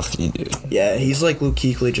healthy, dude. Yeah, he's like Luke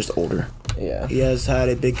Kuechly, just older. Yeah. He has had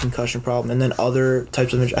a big concussion problem, and then other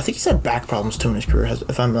types of injuries. I think he's had back problems too in his career,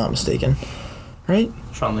 if I'm not mistaken. Right?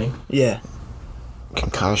 Sean Lee? Yeah.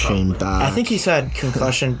 Concussion, back. I think he's had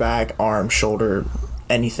concussion, back, arm, shoulder,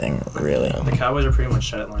 anything, really. The Cowboys are pretty much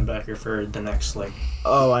set at linebacker for the next,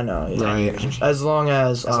 Oh, I know. Yeah. Right. As long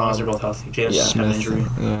as they're both healthy. Jalen Smith had an injury.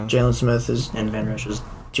 Yeah. Jalen Smith is... And Van Der Esch is...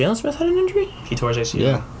 Jalen Smith had an injury? He tore his ACL.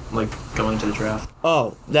 Yeah. Going to the draft.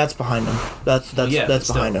 Oh, that's behind him. That's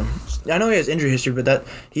behind him. I know he has injury history, but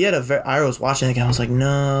he had I was watching it and I was like,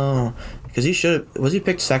 no, because he should have. Was he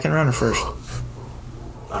picked second round or first?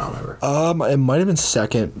 I don't remember. It might have been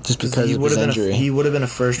second, just because of his injury. He would have been a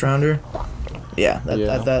first rounder. Yeah,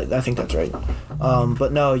 I think that's right.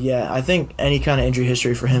 But no, yeah, I think any kind of injury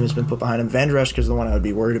history for him has been put behind him. Van Der Esch is the one I would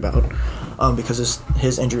be worried about, because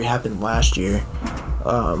his injury happened last year,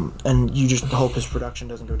 and you just hope his production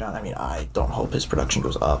doesn't go down. I mean, I don't hope his production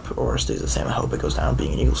goes up or stays the same. I hope it goes down,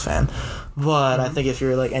 being an Eagles fan. But I think if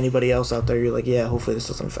you're like anybody else out there, you're like, yeah, hopefully this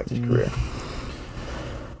doesn't affect his career.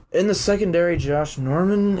 In the secondary, Josh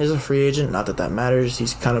Norman is a free agent. Not that that matters.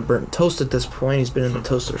 He's kind of burnt toast at this point. He's been in the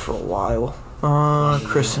toaster for a while.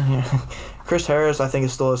 Chris Harris, I think,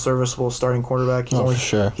 is still a serviceable starting quarterback. For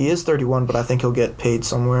sure. He is 31, but I think he'll get paid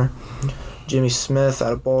somewhere. Jimmy Smith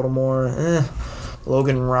out of Baltimore.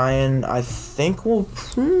 Logan Ryan, I think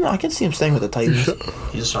I can see him staying with the Titans.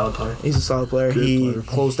 He's a solid player. He's a solid player. He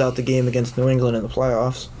closed out the game against New England in the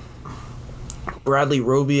playoffs. Bradley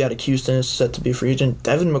Roby out of Houston is set to be a free agent.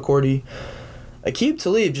 Devin McCourty. Aqib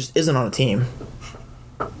Talib just isn't on a team.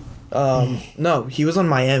 No, he was on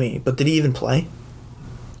Miami, but did he even play?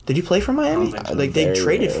 Did he play for Miami? So. They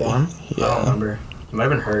traded for him. Yeah. I don't remember. He might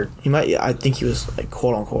have been hurt. He might. Yeah, I think he was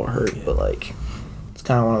quote unquote hurt, but it's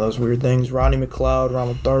kind of one of those weird things. Rodney McLeod,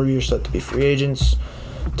 Ronald Darby are set to be free agents.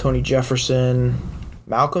 Tony Jefferson,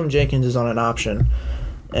 Malcolm Jenkins is on an option,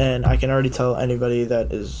 and I can already tell anybody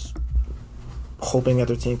that is hoping that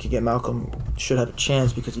their team can get Malcolm should have a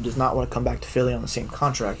chance, because he does not want to come back to Philly on the same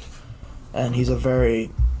contract, and he's a very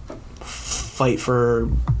fight for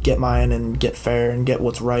get mine and get fair and get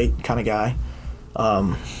what's right kind of guy.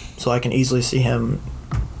 So I can easily see him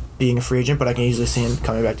being a free agent, but I can easily see him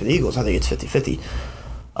coming back to the Eagles. I think it's 50-50.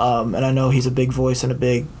 And I know he's a big voice and a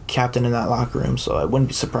big captain in that locker room, so it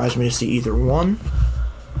wouldn't surprise me to see either one.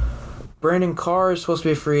 Brandon Carr is supposed to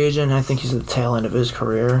be a free agent. I think he's at the tail end of his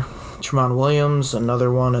career. Tramon Williams,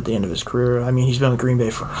 another one at the end of his career. I mean, he's been with Green Bay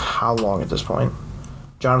for how long at this point?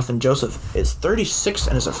 Jonathan Joseph is 36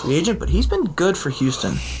 and is a free agent, but he's been good for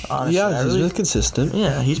Houston, honestly. Yeah, he's been consistent.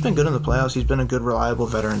 Yeah, he's been good in the playoffs. He's been a good, reliable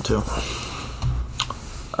veteran, too.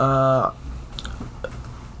 I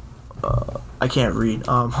can't read.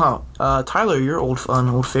 Tyler, your old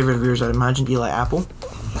favorite of yours, I'd imagine, Eli Apple.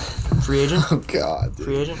 Free agent? Oh, God, dude.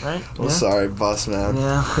 Free agent, right? I'm sorry, boss man.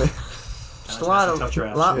 Yeah. Just a lot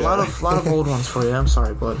of old ones for you. I'm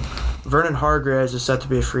sorry, bud. Vernon Hargreaves is set to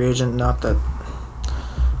be a free agent. Not that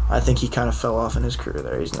I think he kind of fell off in his career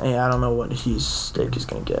there. I don't know what his stake is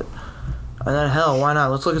going to get. And then, hell, why not?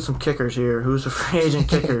 Let's look at some kickers here. Who's a free agent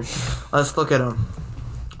kicker? Let's look at him.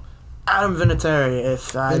 Adam Vinatieri. If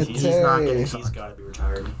he's not getting He's signed. got to be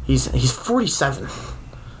retired. He's 47.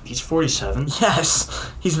 He's 47.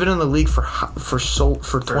 Yes, he's been in the league for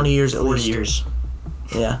 20 years at 40 least. years.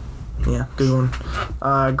 Yeah, good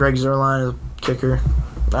one. Greg Zerline is a kicker.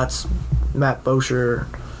 That's Matt Bosher,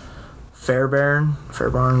 Fairbairn,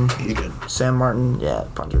 You good? Sam Martin,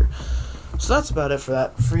 punter. So that's about it for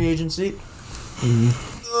that free agency.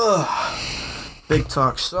 Big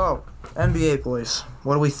talk. So, NBA boys,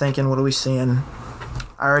 what are we thinking? What are we seeing?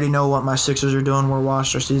 I already know what my Sixers are doing. We're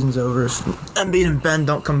washed. Our season's over. If Embiid and Ben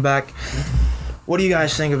don't come back, what do you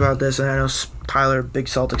guys think about this? And I know Tyler, big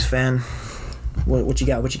Celtics fan. What you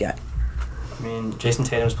got? I mean, Jason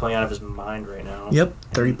Tatum's playing out of his mind right now. Yep,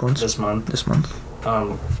 30 points This month.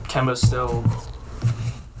 Kemba's still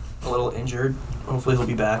a little injured. Hopefully he'll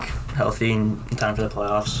be back healthy in time for the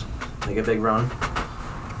playoffs. Make a big run.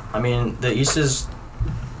 I mean,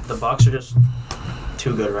 the Bucks are just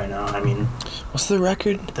too good right now. I mean, What's the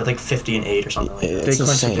record? they're like 50-8 or something like that. They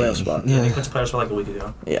clinched the playoff spot. They Yeah. clinched the playoffs for like a week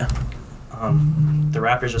ago. Yeah. The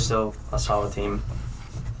Raptors are still a solid team.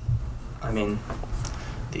 I mean,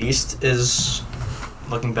 the East is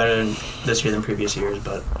looking better this year than previous years,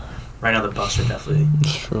 but right now the Bucks are definitely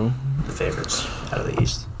It's true. the favorites out of the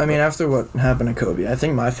East. I mean, after what happened to Kobe, I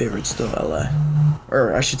think my favorite's still LA.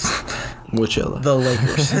 Or I should say, Which LA? the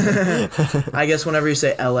Lakers. I guess whenever you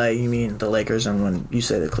say LA, you mean the Lakers, and when you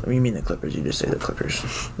say you mean the Clippers, you just say the Clippers.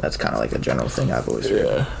 That's kind of like a general thing I've always heard.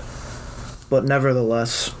 Yeah. But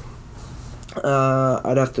nevertheless,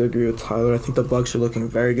 I'd have to agree with Tyler. I think the Bucks are looking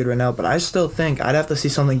very good right now, but I still think I'd have to see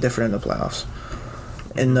something different in the playoffs.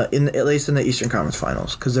 At least in the Eastern Conference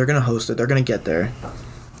Finals, because they're gonna host it. They're gonna get there.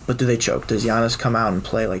 But do they choke? Does Giannis come out and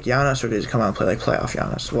play like Giannis, or does he come out and play like playoff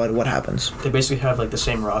Giannis? What happens? They basically have like the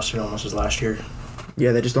same roster almost as last year.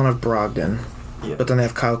 Yeah, they just don't have Brogdon. Yeah. But then they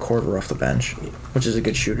have Kyle Korver off the bench, Yeah. which is a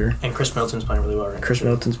good shooter. And Chris Middleton's playing really well right now. Chris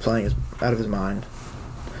Middleton's playing out of his mind.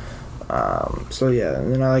 So yeah,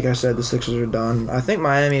 and then like I said, the Sixers are done. I think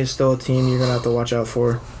Miami is still a team you're gonna have to watch out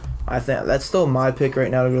for. I think that's still my pick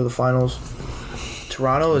right now to go to the finals.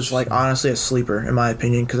 Toronto is like honestly a sleeper in my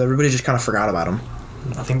opinion because everybody just kind of forgot about them.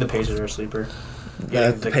 I think the Pacers are a sleeper.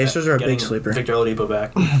 Yeah, the Pacers are a big Getting sleeper. Victor Oladipo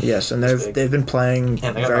back. Yes, and That's big. they've been playing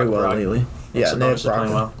And they got very Brogdon. well lately. Yeah, and they have Sabonis is playing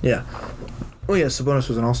Brogdon. well. Yeah. Oh yeah, Sabonis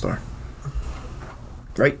was an All-Star.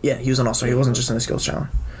 Right? Yeah, he was an All-Star. He wasn't just in the skills challenge.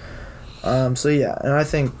 So yeah, and I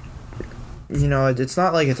think it's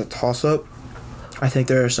not like it's a toss-up. I think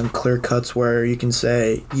there are some clear cuts where you can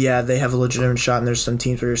say, yeah, they have a legitimate shot, and there's some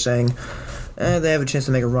teams where you're saying, they have a chance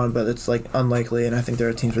to make a run, but it's like unlikely. And I think there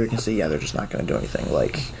are teams where you can say, yeah, they're just not going to do anything.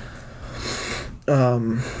 Like,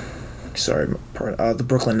 the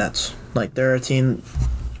Brooklyn Nets. Like, they're a team.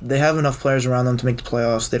 They have enough players around them to make the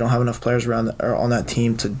playoffs. They don't have enough players or on that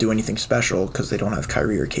team to do anything special because they don't have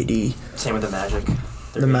Kyrie or KD. Same with the Magic. They're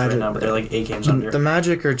The good Magic- right now, but they're like 8 games under. The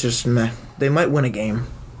Magic are just meh. They might win a game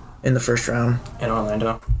in the first round. In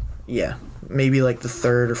Orlando. Yeah, maybe like the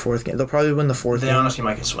third or fourth game. They'll probably win the fourth They game. honestly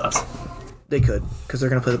might get swept. They could because they're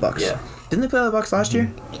gonna play the Bucks. Yeah. Didn't they play the Bucks last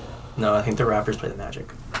year? No, I think the Raptors play the Magic.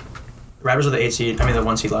 The Raptors were the 8 seed. I mean, the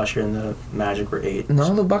 1 seed last year, and the Magic were 8.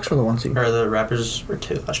 No, the Bucks were the 1 seed. Or the Raptors were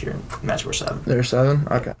 2 last year, and the Magic were 7. They're 7.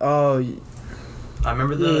 Okay. Oh, I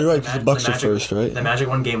remember Yeah, you're right, 'cause the Bucks are Magic, first, right? The Magic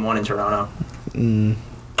won game 1 in Toronto.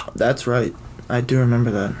 that's right. I do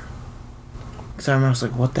remember that. Because I remember I was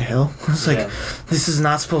like, what the hell? I was like, Yeah. this is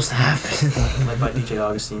not supposed to happen. Led by DJ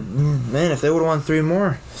Augustine. Man, if they would have won 3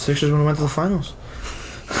 more, Sixers would have went to the finals.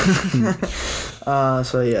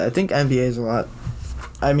 So yeah, I think NBA is a lot.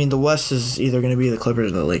 I mean, the West is either going to be the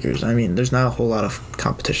Clippers or the Lakers. I mean, there's not a whole lot of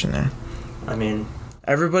competition there. I mean,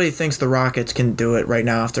 Everybody thinks the Rockets can do it right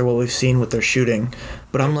now after what we've seen with their shooting,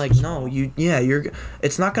 but I'm like, no,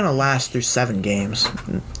 it's not going to last through 7 games.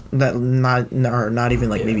 Not even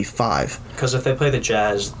like Yeah. maybe 5. because if they play the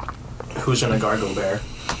Jazz, who's going to guard Gobert?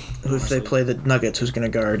 If they play the Nuggets, who's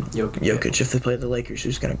going to guard Jokic. Jokic? If they play the Lakers,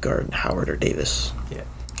 who's going to guard Howard or Davis? Yeah.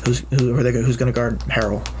 Who's going to guard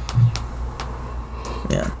Harrell?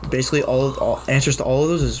 Yeah, basically all answers to all of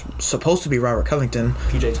those is supposed to be Robert Covington,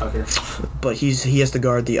 PJ Tucker. but he has to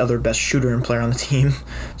guard the other best shooter and player on the team.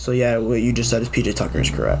 So yeah, what you just said is PJ Tucker is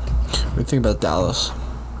correct. What do you think about Dallas?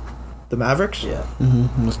 The Mavericks? Yeah.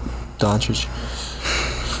 With Doncic.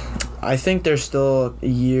 I think they're still a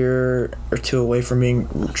year or 2 away from being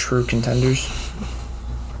true contenders.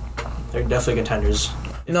 They're definitely contenders.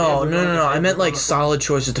 No. I meant like solid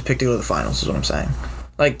choices to pick to go to the finals is what I'm saying.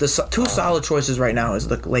 Like the 2 solid choices right now is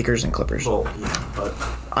the Lakers and Clippers. Well, yeah, but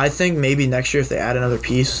I think maybe next year if they add another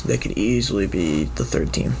piece, they could easily be the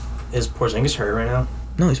 3rd team. Is Porzingis hurt right now?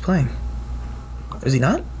 No, he's playing. Is he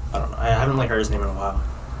not? I don't know. I haven't heard his name in a while.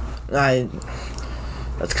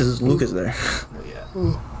 That's because Luke is there. But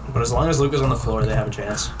yeah. But as long as Luke is on the floor, they have a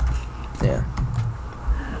chance. Yeah.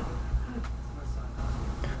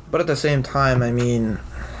 But at the same time, I mean,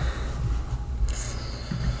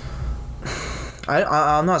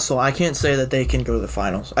 I'm not so. I can't say that they can go to the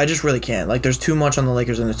finals. I just really can't. Like, there's too much on the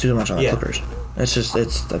Lakers and there's too much on the Clippers.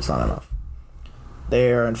 That's not enough.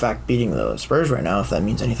 They are in fact beating the Spurs right now, if that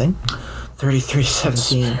means anything.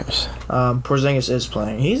 33-17. Porzingis is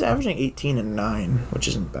playing. He's averaging 18 and 9, which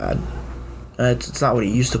isn't bad. It's not what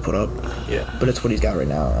he used to put up. Yeah. But it's what he's got right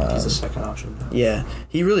now. He's the second option. Yeah,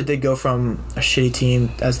 he really did go from a shitty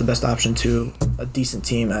team as the best option to a decent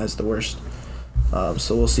team as the worst.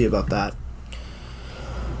 So we'll see about that.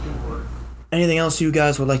 Anything else you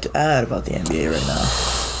guys would like to add about the NBA right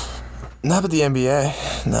now? Not but the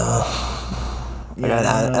NBA. No.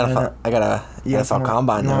 I got a NFL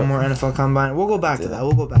Combine. No more NFL Combine. We'll go back to that.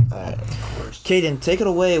 Alright. Caden, take it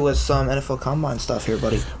away with some NFL Combine stuff here,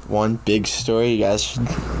 buddy. One big story you guys should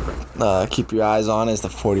keep your eyes on is the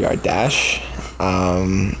 40-yard dash.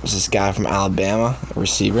 There's this guy from Alabama, a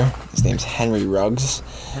receiver. His name's Henry Ruggs.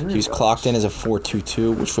 He was clocked in as a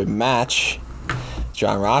 4.22, which would match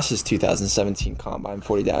John Ross's 2017 Combine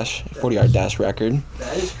 40-yard dash record.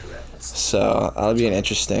 That is correct. So that'll be an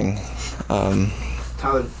interesting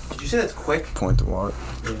Tyler, did you say that's quick? point to watch.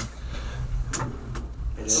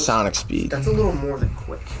 It is. Sonic speed. That's a little more than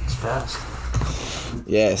quick. It's fast.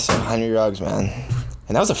 Yeah, so Henry Ruggs, man.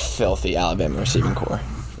 And that was a filthy Alabama receiving core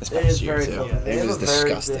this It past is year, very too. filthy. They It have was a very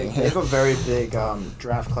disgusting. big- They have a very big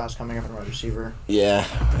draft class coming up in wide receiver. Yeah,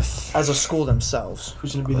 As a school themselves,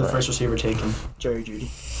 Who's going to be the first receiver taken? Jerry Jeudy.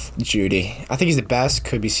 Judy. I think he's the best.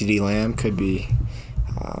 Could be CD Lamb. Could be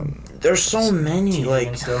There's so many. T. Like,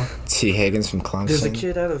 Higgins still. T. Higgins from Clemson. there's a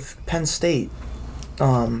kid out of Penn State.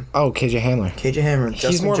 Oh, KJ Hamler. KJ Hammer.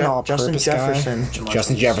 He's more of an all-purpose Justin guy. Jefferson.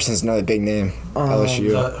 Justin Jefferson's another big name.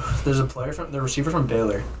 LSU. There's a player from the receiver from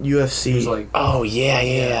Baylor. UFC. He's like, Oh, yeah.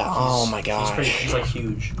 he's- Oh, my gosh. He's like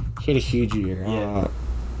huge. He had a huge year. Yeah.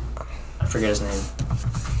 I forget his name.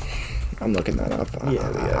 I'm looking that up.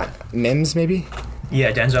 Yeah. Mims, maybe?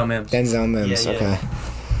 Yeah, Denzel Mims. Denzel Mims, Yeah, yeah.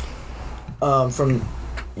 okay. From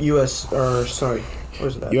where's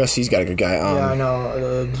it at? USC's got a good guy. Yeah, I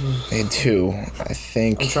know. They had two, I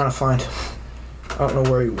think. I'm trying to find. I don't know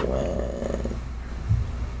where he went.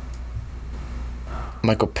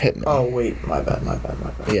 Michael Pittman. Oh wait, my bad.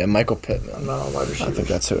 Yeah, Michael I'm Pittman. not on wide I receiver. think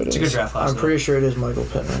that's who it It's a good is. draft class. I'm pretty sure it is Michael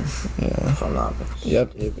Pittman, Yeah. if I'm not.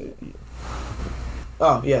 Yep.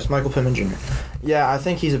 Oh yes, Michael Pittman Jr. Yeah, I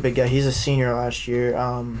think he's a big guy. He's a senior last year.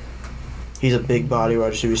 He's a big body wide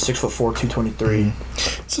receiver. He's 6'4", 223.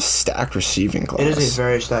 It's a stacked receiving class. It is a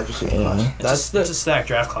very stacked receiving Yeah. class. It's a stacked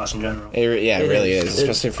draft class in general. It It really is. is,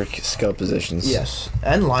 especially for skill positions. Yes,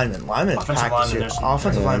 and linemen. Linemen is Offensive packed this linemen, year. there's some-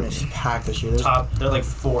 Offensive Yeah. linemen is packed this year. They're like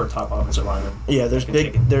 4 top offensive linemen. Yeah, there's Can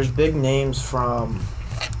take big. it. There's big names from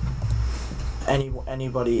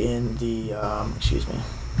anybody in the. Excuse me.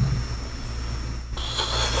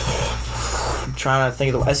 I'm trying to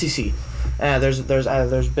think of the SEC.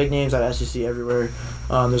 There's big names out of SEC everywhere.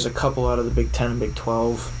 There's a couple out of the Big 10 and Big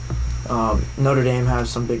 12. Notre Dame has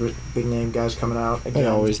some big name guys coming out. Again, They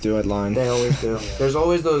always do at line. They always do. There's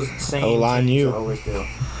always those same O-line teams you. that always do.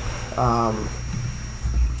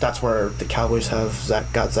 That's where the Cowboys have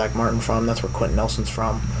got Zach Martin from. That's where Quentin Nelson's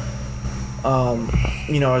from.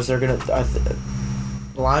 Is there gonna?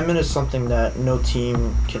 Lineman is something that no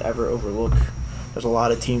team can ever overlook. There's a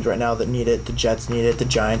lot of teams right now that need it. The Jets need it. The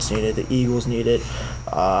Giants need it. The Eagles need it.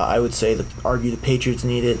 I would say argue the Patriots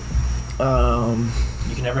need it.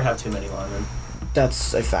 You can never have too many linemen.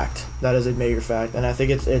 That's a fact. That is a major fact, and I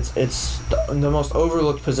think it's the most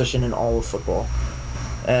overlooked position in all of football.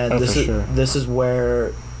 And this is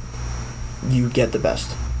where you get the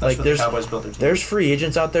best. That's where the Cowboys built their team. There's free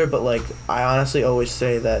agents out there, but I honestly always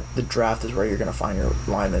say that the draft is where you're gonna find your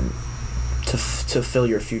linemen to fill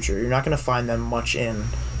your future. You're not gonna find them much in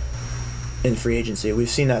free agency. We've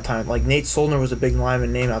seen that time. Like Nate Solner was a big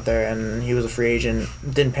lineman name out there, and he was a free agent.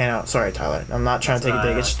 Didn't pan out. Sorry, Tyler. I'm not trying to take a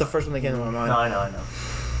dig. It's just the first one that came to my mind. No, I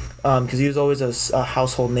know. Because he was always a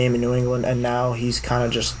household name in New England, and now he's kind of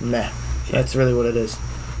just meh. That's really what it is.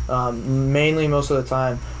 Mainly, most of the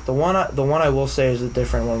time, the one I will say is a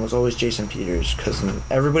different one was always Jason Peters, because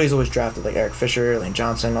everybody's always drafted like Eric Fisher, Lane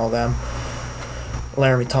Johnson, all them.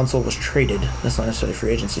 Laramie Tunsil was traded. That's not necessarily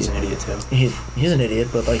free agency. He's an idiot too. He's an idiot,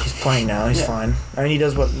 but he's playing now. He's fine. I mean, he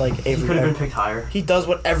does what He could have been picked higher. he does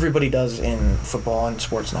what everybody does in football and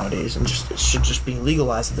sports nowadays, and it should just be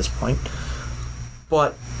legalized at this point.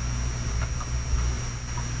 But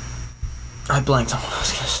I blanked on what I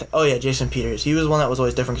was gonna say. Oh yeah, Jason Peters. He was one that was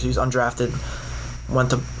always different because he was undrafted,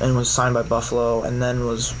 was signed by Buffalo, and then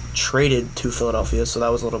was traded to Philadelphia. So that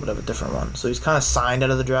was a little bit of a different one. So he's kind of signed out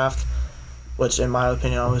of the draft, which in my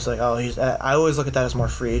opinion, I was like, oh, I always look at that as more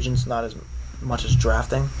free agents, not as much as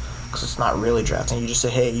drafting, because it's not really drafting. You just say,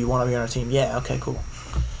 hey, you want to be on our team? Yeah, okay, cool.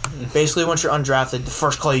 Basically, once you're undrafted, the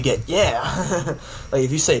first call you get, yeah. Like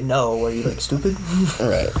if you say no, are you like stupid?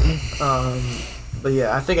 Right. But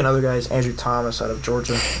yeah, I think another guy is Andrew Thomas out of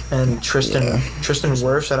Georgia, and Tristan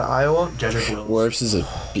Wirfs out of Iowa. Jedrick Wills. Wirfs is a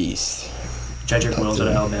beast. Jedrick Wills out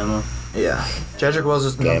of Alabama. Yeah, Jedrick Wills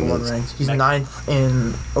is the number one ranked. He's 9th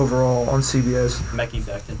in overall on CBS. Mekhi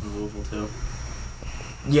Becton from Louisville too.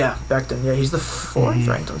 Yeah, Becton. Yeah, he's the 4th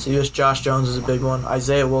ranked on CBS. Josh Jones is a big one.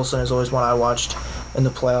 Isaiah Wilson is always one I watched in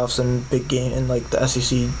the playoffs and big game in like the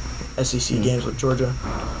SEC games with Georgia.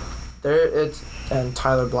 And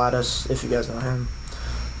Tyler Blattis, if you guys know him.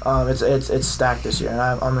 It's stacked this year, and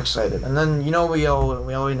I'm excited. And then we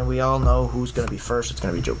all know who's gonna be first. It's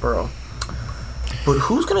gonna be Joe Burrow. But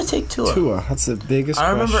who's gonna take Tua? Tua, that's the biggest.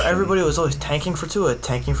 I remember question. everybody was always tanking for Tua.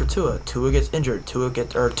 Tua gets injured. Tua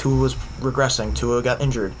was regressing. Tua got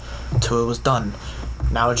injured. Tua was done.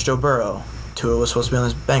 Now it's Joe Burrow. Tua was supposed to be on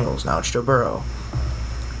the Bengals. Now it's Joe Burrow.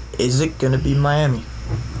 Is it gonna be Miami?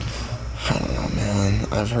 I don't know, man.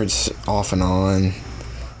 I've heard off and on,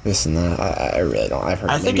 this and that. I really don't. I've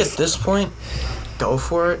heard. I think at this point, go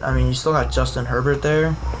for it. I mean, you still got Justin Herbert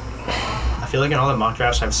there. I feel like in all the mock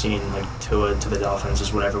drafts I've seen, like Tua to the Dolphins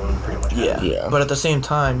is what everyone pretty much had. Yeah. But at the same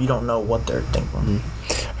time, you don't know what they're thinking.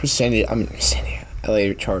 For San Diego,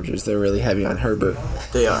 LA Chargers, they're really heavy on Herbert.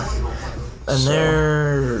 They are. And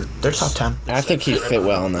they're top 10. I think he'd fit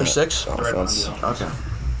well in that. They're 6? Offense. Okay.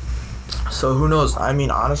 So who knows? I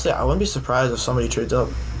mean, honestly, I wouldn't be surprised if somebody trades up.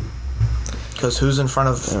 Because who's in front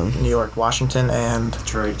of New York? Washington and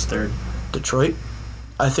Detroit's 3rd. Detroit?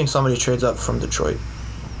 I think somebody trades up from Detroit.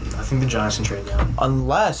 I think the Giants can trade down.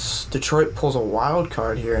 Unless Detroit pulls a wild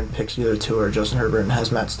card here and picks either Tua or Justin Herbert and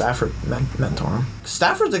has Matt Stafford mentor him.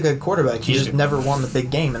 Stafford's a good quarterback. He just never won the big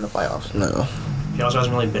game in the playoffs. No. He also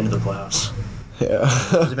hasn't really been to the playoffs. Yeah.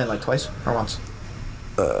 Has it been like twice or once?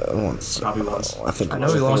 Once. Probably once. I think I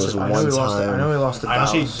know he lost it. I know he lost to I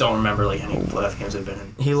honestly Dallas. don't remember like any playoff games they've been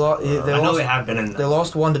in. He lost. I know they have been in. They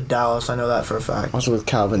lost one to Dallas. I know that for a fact. Also with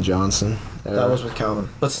Calvin Johnson. That was with Calvin.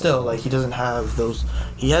 But still, like, he doesn't have those.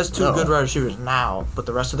 He has 2 good wide receivers now, but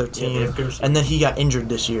the rest of their they team. have good receivers. And then he got injured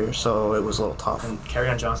this year, so it was a little tough. And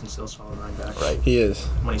Kerryon Johnson's still a solid running back. Right. He is.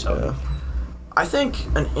 When he's healthy. I think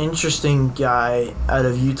an interesting guy out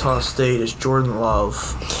of Utah State is Jordan Love,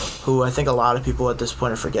 who I think a lot of people at this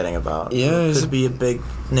point are forgetting about. Yeah, He could be a big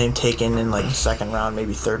name taken in, like, 2nd round,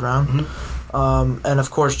 maybe 3rd round. And, of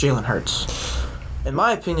course, Jalen Hurts. In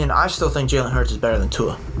my opinion, I still think Jalen Hurts is better than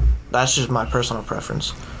Tua. That's just my personal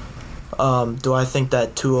preference. Do I think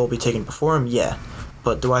that Tua will be taken before him? Yeah.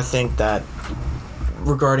 But do I think that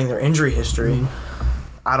regarding their injury history,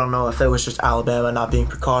 I don't know if it was just Alabama not being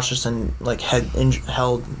precautious and like hid injuries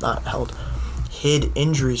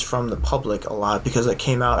from the public a lot because it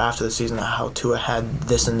came out after the season how Tua had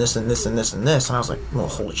this and this and this and this and this, and I was like, well,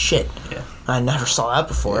 holy shit. Yeah. I never saw that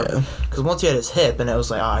before. Because once he had his hip, and it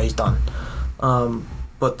was like, he's done.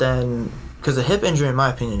 But then, because the hip injury, in my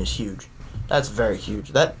opinion, is huge. That's very huge.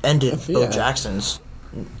 That ended Bo Jackson's.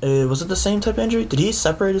 Was it the same type of injury? Did he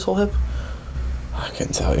separate his whole hip? I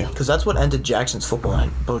couldn't tell you. Because that's what ended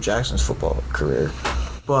Bo Jackson's football career.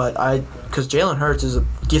 But because Jalen Hurts is a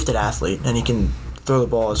gifted athlete, and he can throw the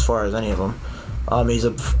ball as far as any of them. He's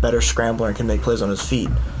a better scrambler and can make plays on his feet.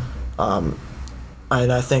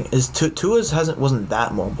 And I think Tua's wasn't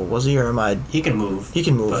that mobile, was he? Or am I? He can move. He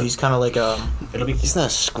can move. He's kind of like a. He's not a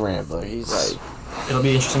scrambler. He's right. It'll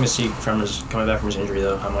be interesting to see from his coming back from his injury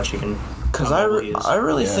though how much he can. Because I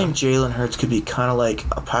really think Jalen Hurts could be kind of like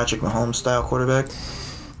a Patrick Mahomes style quarterback,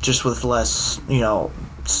 just with less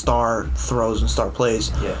star throws and star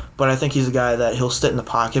plays. Yeah. But I think he's a guy that he'll sit in the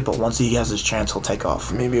pocket, but once he has his chance, he'll take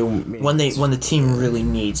off. maybe when the team really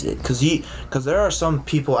needs it, because there are some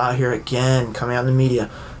people out here again coming out in the media,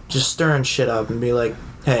 just stirring shit up and be like,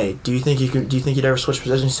 hey, do you think you'd ever switch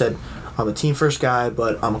positions? He said, I'm a team first guy,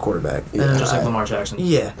 but I'm a quarterback. Yeah. Just like Lamar Jackson.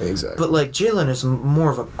 Yeah, Exactly. But like Jalen is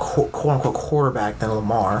more of a quote unquote quarterback than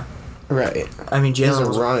Lamar. Right. I mean, He Jalen doesn't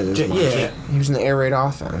was run it as much. yeah. He was in the air raid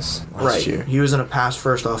offense last year. He was in a pass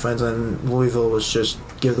first offense, and Louisville was just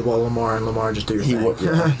give the ball to Lamar and Lamar just do your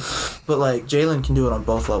thing. But like Jalen can do it on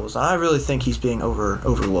both levels. And I really think he's being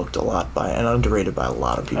overlooked a lot and underrated by a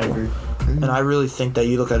lot of people. I agree. And I really think that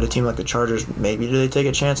you look at a team like the Chargers, maybe do they take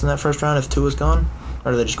a chance in that first round if Tua's gone?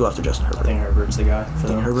 Or do they just go after Justin I Herbert? think Herbert's the guy. For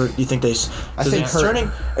them. Herbert, you think they... I think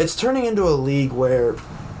it's turning into a league where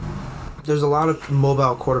there's a lot of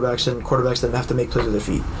mobile quarterbacks and quarterbacks that have to make plays with their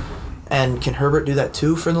feet. And can Herbert do that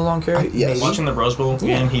too for the long carry? Yes. Maybe. Watching the Rose Bowl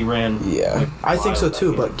game, he ran. Yeah. like, I think so wild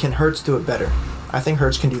too, that but game. can Hurts do it better? I think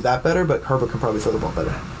Hurts can do that better, but Herbert can probably throw the ball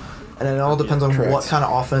better. And it all depends on correct. what kind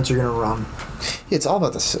of offense you're going to run. It's all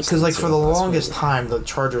about the system. Because, like, too. for the That's what longest it- time, the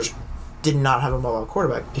Chargers did not have a mobile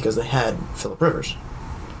quarterback because they had Phillip Rivers.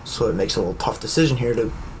 So it makes it a little tough decision here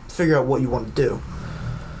to figure out what you want to do.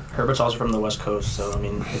 Herbert's also from the West Coast, so I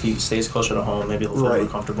mean, if he stays closer to home, maybe he'll feel more Right.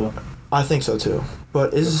 comfortable. I think so too.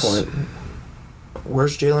 But Good point.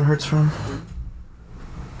 where's Jalen Hurts from?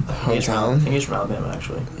 I think he's from- I Hometown? think he's from Alabama,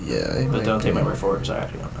 actually. Yeah. he But might don't take be. my word for it because I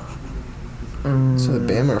actually don't know. So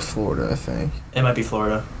Bama or Florida, I think. It might be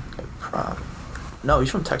Florida. No, he's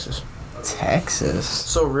from Texas. Texas.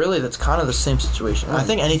 So really, that's kind of the same situation. I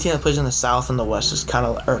think any team that plays in the South and the West is kind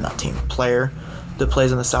of, or not team, player that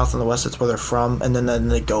plays in the South and the West, that's where they're from, and then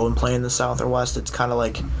they go and play in the South or West. It's kind of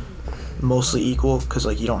like mostly equal because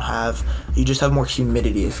like you just have more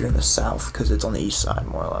humidity if you're in the South because it's on the East side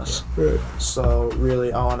more or less. Right. So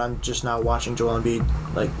really, and I'm just now watching Joel Embiid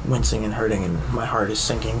like wincing and hurting, and my heart is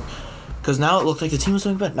sinking because now it looked like the team was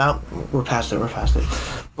doing better. Now we're past it.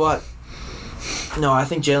 But no, I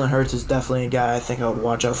think Jalen Hurts is definitely a guy I think I would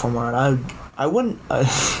watch out for more, and I wouldn't.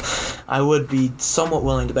 I would be somewhat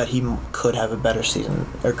willing to bet he could have a better season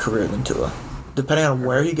or career than Tua, depending on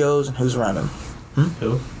where he goes and who's around him.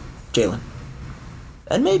 Who? Jalen,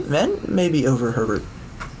 and maybe over Herbert.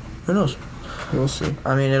 Who knows? We'll see.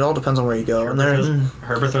 I mean, it all depends on where you go. And there,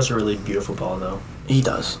 Herbert throws a really beautiful ball, though. he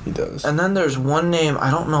does. He does. And then there's one name I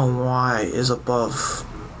don't know why is above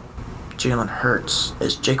Jalen Hurts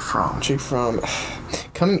is Jake Fromm. Jake Fromm,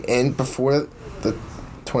 coming in before the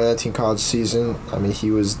 2019 college season, I mean,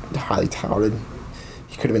 he was highly touted.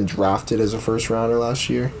 He could have been drafted as a first rounder last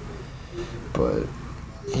year, but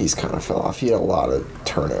he's kind of fell off. He had a lot of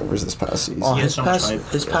turnovers this past season. Oh, He had his so much past hype,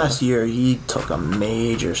 his yeah. past year, he took a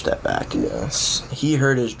major step back. Yes. He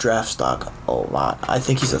hurt his draft stock a lot. I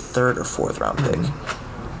think he's a 3rd or 4th round pick.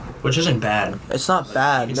 Which isn't bad. It's not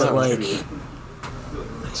bad, He's but not like contributing.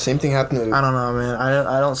 Same thing happened to. I don't know, man.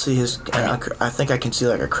 I don't see his. I think I can see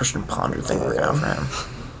like a Christian Ponder thing working out for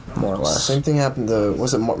him, more or less. Same thing happened to.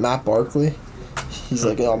 Was it Matt Barkley? He's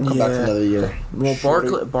like, oh, I'm coming back for Yeah. another year.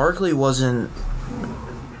 Well, Barkley wasn't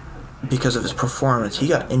because of his performance. He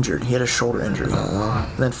got injured. He had a shoulder injury.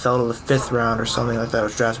 And then fell to the 5th round or something like that.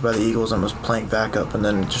 Was drafted by the Eagles and was playing backup, and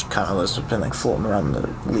then just kind of has been like floating around the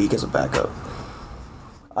league as a backup.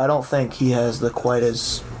 I don't think he has the quite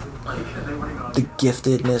as the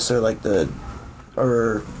giftedness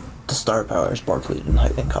or the star power as Barkley did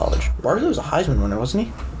in college. Barkley was a Heisman winner, wasn't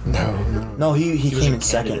he? No. No, he was came a in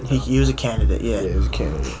second. candidate, He was a candidate. Yeah, he was a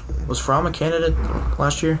candidate. Was Fromm a candidate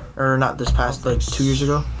last year? Or not this past, like 2 years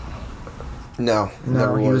ago? No, No,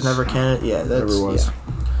 never he was never a candidate. Yeah, that's... Never was. Yeah.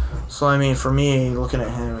 So, I mean, for me, looking at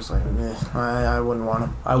him, it was like, I wouldn't want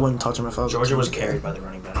him. I wouldn't touch him if I was... Georgia was carried by the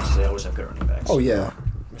running backs. They always have good running backs. Oh yeah,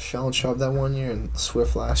 Michelle and Chubb that one year and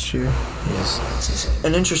Swift last year. Yes. It's insane.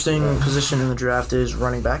 An interesting position in the draft is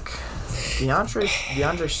running back.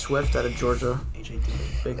 DeAndre Swift out of Georgia.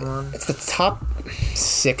 Big one. It's the top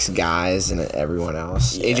 6 guys and everyone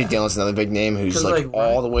else. Yeah. AJ Dillon's another big name who's 'Cause, like like,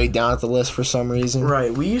 all the way down at the list for some reason.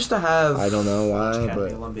 Right, we used to have... I don't know why, Academy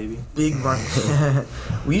but alum, baby. big run.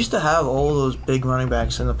 We used to have all those big running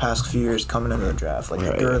backs in the past few years coming into the draft, like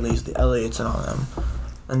Right. the Gurleys, the Elliots, and all them.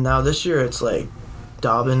 And now this year it's like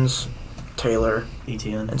Dobbins, Taylor,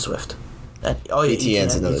 ETN. and Swift. And, oh yeah,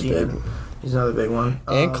 ETN's another big. He's another big one.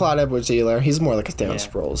 And Clyde Edwards-Helaire, he's more like a Darren Yeah.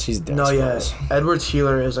 Sproles. He's Darren No, yeah, Sproles.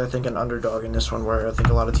 Edwards-Helaire is I think an underdog in this one, where I think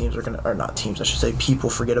a lot of teams are gonna, or not teams, I should say, people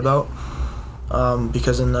forget about.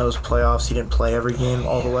 Because in those playoffs he didn't play every game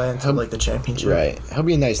all the way until like the championship. Right. He'll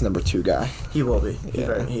be a nice number 2 guy. He will be.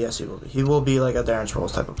 Yeah. Yes, he will be. He will be like a Darren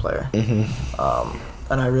Sproles type of player. Mm-hmm.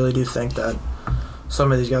 And I really do think that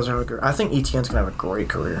some of these guys are have a great. I think ETN's gonna have a great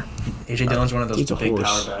career. AJ Dillon's one of those He's a big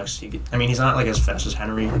horse. power backs. I mean, he's not like as fast as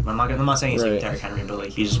Henry. I'm not saying he's Right. like Derrick Henry, but like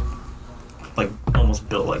he's like almost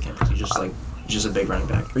built like him. He's just a big running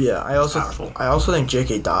back. Yeah, Powerful. I also think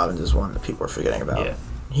J.K. Dobbins is one that people are forgetting about. Yeah.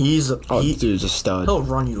 He's Oh, dude's a stud. he'll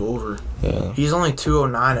run you over. Yeah. He's only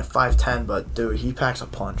 209 at 5'10", but dude, he packs a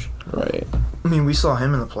punch. Right. I mean, we saw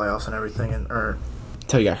him in the playoffs and everything,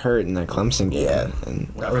 Until he got hurt in that Clemson game. Yeah. And,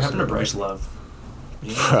 Whatever happened to Bryce Love?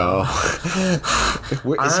 bro.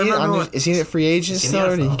 Where, is, I he remember is he a free agent Is he in the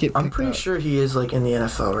still, or did he NFL? get I'm picked pretty up? sure he is like in the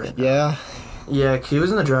NFL right now. Yeah. Yeah, he was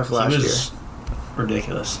in the draft last He year. was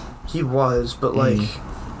ridiculous. He was, but like,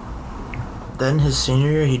 then his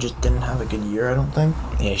senior year, he just didn't have a good year. I don't think.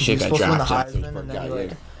 Yeah, he should have got supposed to win the drafted. Heisman, and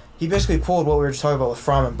then he basically pulled what we were just talking about with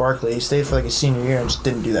Fromm and Barkley. He stayed for like his senior year and just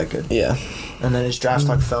didn't do that good. Yeah. And then his draft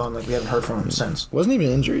stock fell, and like we haven't heard from him since. Wasn't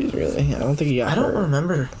even injuries really. I don't think he got. I don't hurt.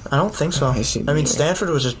 remember. I don't think so. His senior I mean, year. Stanford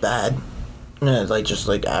was just bad. Yeah, like just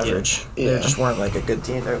like average. Yeah. They just weren't like a good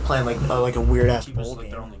team. They were playing like a weird ass He was bowl like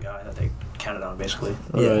game. their only guy that they counted on, basically.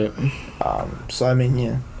 Yeah. Right. So I mean,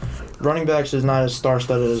 yeah, running backs is not as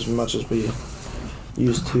star-studded as much as we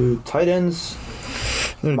used to. Tight ends.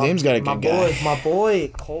 Notre Dame's got a good guy. My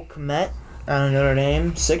boy Cole Kmet out of Notre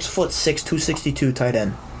Dame, 6'6", 262 tight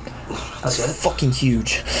end. That's it. Fucking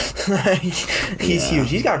huge. He's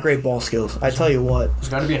huge. He's got great ball skills. I tell you what. There's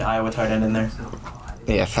got to be an Iowa tight end in there.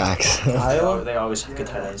 Yeah, facts. Iowa? They always have good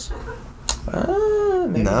tight ends.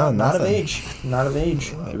 Maybe No, not of nothing. age. Not of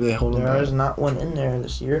age. Maybe they hold him There back. is not one in there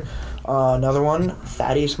this year. Another one,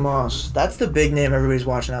 Thaddeus Moss. That's the big name everybody's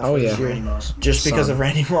watching out for Oh, this yeah. year. Randy Moss. Just because Son. of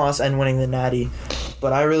Randy Moss and winning the Natty.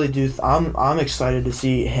 But I really do. I'm excited to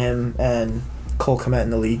see him and Cole Kmet in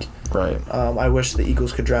the league. Right. I wish the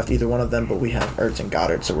Eagles could draft either one of them, but we have Ertz and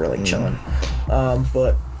Goddard, so we're like chilling.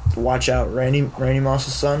 But watch out, Randy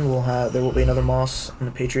Moss's son there will be another Moss in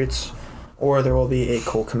the Patriots, or there will be a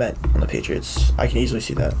Cole Kmet on the Patriots. I can easily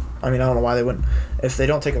see that. I mean, I don't know why they wouldn't. If they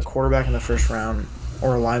don't take a quarterback in the first round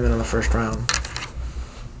or a lineman in the first round,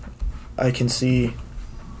 I can see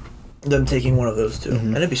them taking one of those two,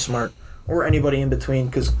 and it'd be smart, or anybody in between,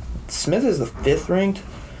 because Smith is the 5th ranked.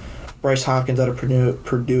 Bryce Hopkins out of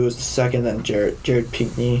Purdue is the 2nd, then Jared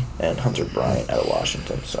Pinkney and Hunter Bryant out of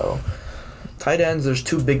Washington. So, tight ends, there's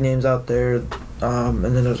 2 big names out there, and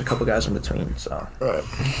then there's a couple guys in between. So, Right.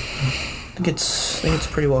 I think it's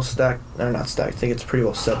pretty well stacked, or not stacked. I think it's pretty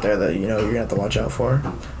well set there that you're gonna have to watch out for.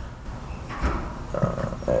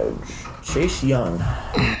 Chase Young.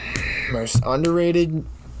 Most underrated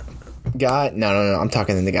guy? No. I'm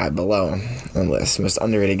talking to the guy below on the list. Most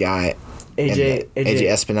underrated guy. AJ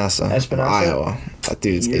Espinosa. Espinosa? Iowa. That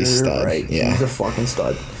dude's a stud. Right. Yeah. He's a fucking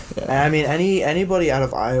stud. Yeah. And I mean, anybody out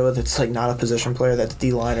of Iowa that's like not a position player, that's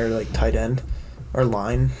D line or like tight end or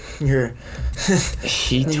line, you're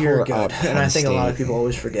He you're tore good. up And I think a lot of Penn people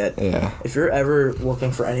always forget. State. Yeah. If you're ever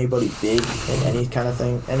looking for anybody big in any kind of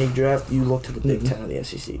thing, any draft, you look to the Big Ten of the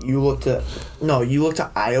SEC. You look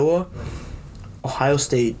to Iowa, Ohio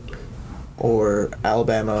State, or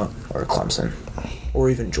Alabama, or Clemson, or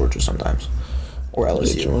even Georgia sometimes, or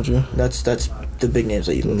LSU. Yeah, Georgia. That's the big names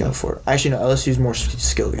that you look out for. Actually, no, LSU's more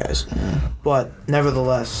skill guys. But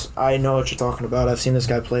nevertheless, I know what you're talking about. I've seen this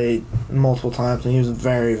guy play multiple times, and he was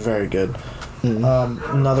very, very good.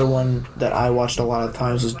 Another one that I watched a lot of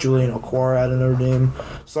times was Julian Okwara out of Notre Dame.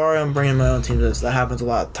 Sorry, I'm bringing my own team to this. That happens a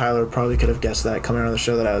lot. Tyler probably could have guessed that coming on the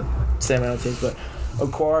show that I would say my own teams, but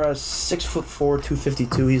Okwara, 6'4",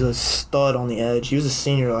 252. He's a stud on the edge. He was a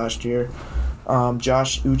senior last year.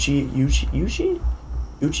 Josh Uchi.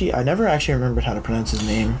 I never actually remembered how to pronounce his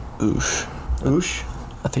name. Oosh. Oosh.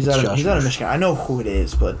 I think He's it's out Josh of Oosh. Michigan. I know who it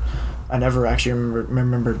is, but I never actually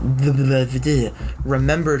remembered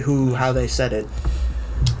how they said it.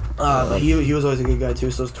 He was always a good guy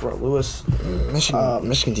too. So was Terrell Lewis.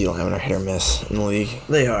 Michigan D-linemen are hit or miss in the league.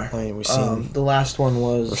 They are. I mean, we've seen The last one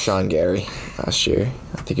was Rashawn Gary last year.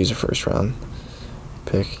 I think he was a first round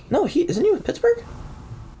pick. no. Isn't he with Pittsburgh?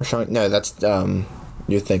 Rashawn, no, that's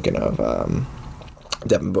you're thinking of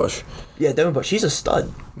Devin Bush. Yeah, Devin Bush. He's a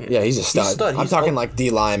stud. Yeah, he's a stud. I'm He's talking old. like D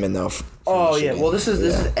lineman though. Oh yeah, well this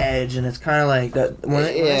is edge, and it's kind of like that. When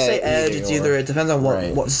I say edge, it's either it depends on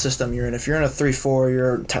what system you're in. If you're in a 3-4,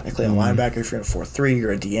 you're technically a linebacker. If you're in a 4-3,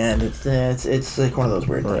 you're a D end. It's like one of those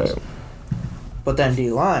weird things. Right. But then D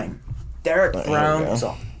line, Derek There Brown you go. is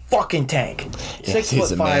a fucking tank. Yes, 6'5",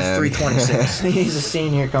 he's a man. 326. He's a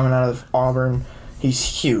senior coming out of Auburn. He's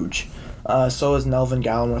huge. So is Nelvin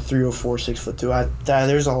Gallimore, 304, 6'2".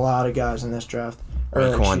 There's a lot of guys in this draft. Raekwon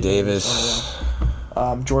excuse me, Davis.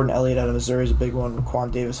 Jordan Elliott out of Missouri is a big one.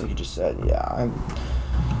 Raekwon Davis, like you just said. Yeah,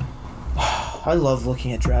 I love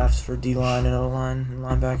looking at drafts for D-line and O-line and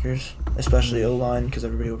linebackers, especially O-line because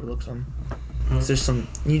everybody overlooks them. There's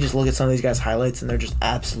you just look at some of these guys' highlights and they're just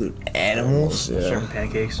absolute animals. Yeah. Serving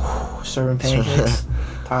pancakes. Serving pancakes.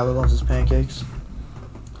 Tyler loves his pancakes.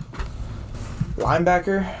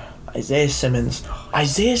 Linebacker, Isaiah Simmons.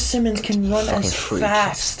 Isaiah Simmons can run Fucking as freak.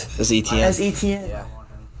 fast As ETN. as ETN. Yeah.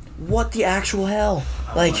 What the actual hell?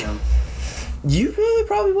 Like, you really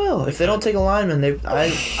probably will. If they don't take a lineman,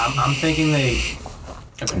 I'm thinking they.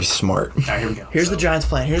 Be smart. All right, here we go. Here's the Giants'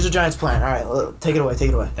 plan. All right, take it away.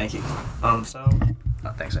 Thank you. Thanks,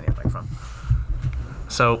 I need a microphone.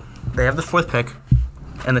 So, they have the 4th pick,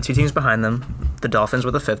 and the 2 teams behind them the Dolphins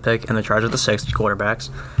with the 5th pick and the Chargers with the 6th quarterbacks.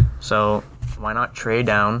 So why not trade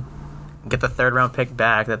down, get the 3rd round pick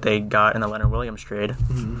back that they got in the Leonard Williams trade,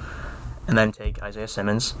 and then take Isaiah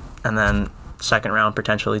Simmons, and then 2nd round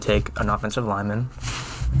potentially take an offensive lineman,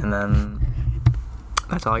 and then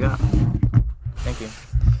that's all I got. Thank you.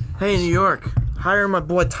 Hey, New York, hire my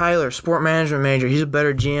boy Tyler, sport management major. He's a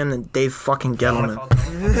better GM than Dave fucking Gettleman.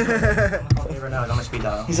 I'll right now. He's on my speed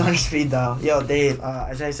dial. He's on your speed dial. Yo, Dave,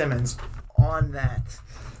 Isaiah Simmons, on that.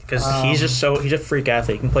 Because he's a freak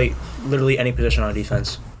athlete. He can play literally any position on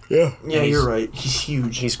defense. Yeah, he's- you're right. He's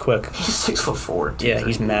huge. He's quick. He's 6'4". Yeah,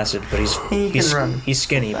 he's massive, but He can run. he's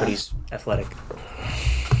skinny, but he's athletic.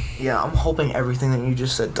 Yeah, I'm hoping everything that you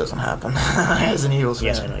just said doesn't happen as an Eagles fan.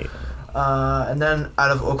 Yes, I know you. And then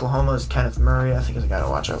out of Oklahoma is Kenneth Murray. I think he's a guy to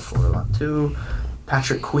watch out for a lot too.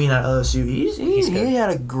 Patrick Queen at LSU. He had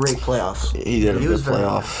a great playoffs. He did a good was very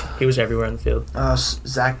playoff. He was everywhere on the field.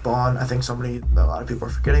 Zach Bond, I think somebody that a lot of people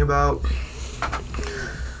are forgetting about.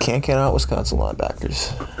 Can't count out Wisconsin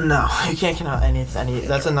linebackers. No, you can't count any.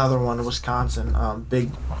 That's another one. Wisconsin,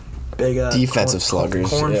 big Defensive sluggers,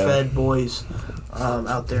 corn-fed boys,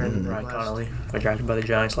 out there in the Ryan Midwest. Connolly got drafted by the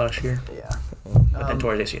Giants last year, Yeah. but then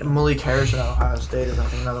tore his ACL. Malik Harris at Ohio State is I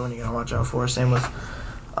think another one you gotta watch out for. Same with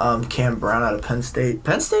Cam Brown out of Penn State.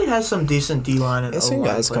 Penn State has some decent D-line and There's some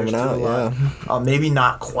O-line guys players coming out, too, a lot. yeah. Maybe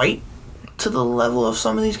not quite to the level of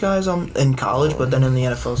some of these guys in college, but then in the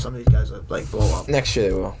NFL, some of these guys like blow up. Next year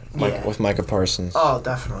they will. Yeah. With Micah Parsons. Oh,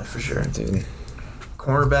 definitely for sure. Dude.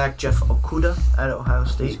 Cornerback Jeff Okuda at Ohio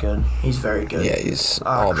State. He's good. He's very good. Yeah, he's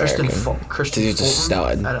all Christian American. Christian Dude's a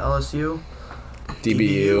Fulton stud. at LSU.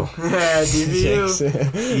 DBU. Yeah, DBU. Yes.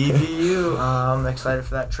 DBU. I'm excited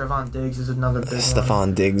for that. Trevon Diggs is another big one.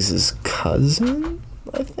 Stephon Diggs' cousin,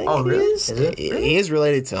 I think. Oh, really? He is. Is it? He is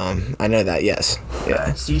related to him. I know that. Yes. Yeah.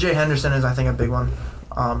 CJ Henderson is, I think, a big one.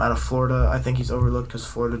 Out of Florida, I think he's overlooked because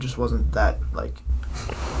Florida just wasn't that like.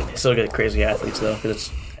 They still get crazy athletes though,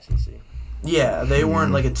 because it's SEC. Yeah, they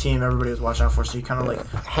weren't like a team everybody was watching out for. So you kind of like.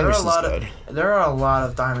 Henderson's good. There are a lot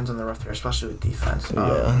of diamonds in the rough here, especially with defense.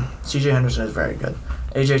 Yeah. CJ Henderson is very good.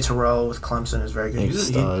 AJ Terrell with Clemson is very good. He's a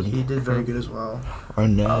stud. He did very good as well.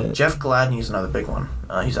 Arnett. Jeff Gladney is another big one.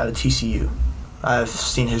 He's out of TCU. I've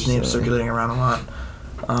seen his name circulating around a lot.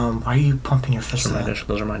 Why are you pumping your fist?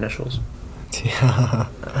 Those are my initials. Yeah.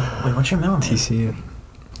 Wait, what's your middle name? TCU.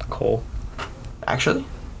 Cole. Actually,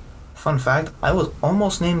 fun fact, I was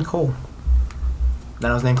almost named Cole. Then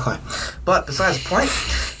I was named Clay. But besides the point,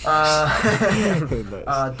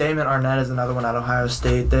 Damon Arnett is another one at Ohio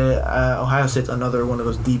State. Ohio State's another one of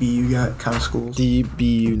those DBU kind of schools.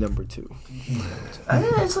 DBU number 2.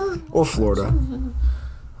 Or Florida.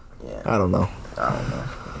 Yeah, I don't know.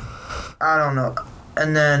 I don't know.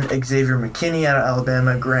 And then Xavier McKinney out of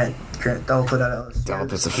Alabama, Grant Delpit out of LSU.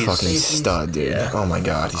 Delpit's a He's- fucking he's- sud, dude. yeah. Oh my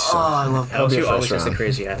god, he's so. Oh, I love He'll be a LSU always first has the round.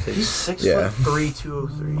 crazy He's athletes. 6'3",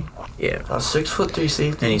 203. Yeah, 6'3"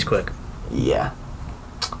 safety. and he's quick. Yeah.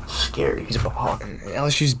 Scary. He's a ball.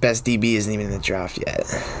 LSU's best DB isn't even in the draft yet.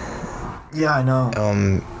 Yeah, I know.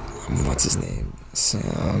 What's his name?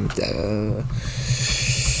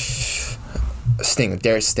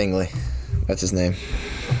 Darius Stingley. That's his name.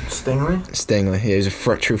 Stingley? Stingley. He was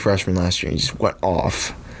a true freshman last year. He just went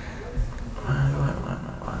off.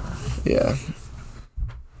 Yeah.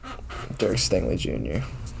 Darius Stingley Jr.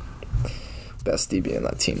 Best DB in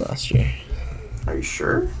that team last year. Are you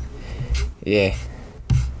sure? Yeah.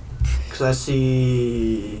 Because I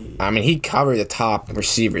see... I mean, he covered the top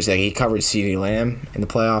receivers. Like, he covered CeeDee Lamb in the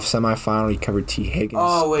playoff semifinal. He covered T. Higgins.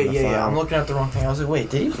 Oh, wait, in the yeah. I'm final. looking at the wrong thing. I was like, wait,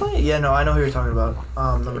 did he play? Yeah, no, I know who you're talking about.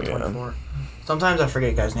 Number Yeah. 24. Sometimes I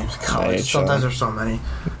forget guys' names in college. NHL. Sometimes there's so many.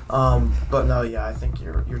 But no, yeah, I think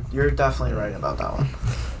you're definitely right about that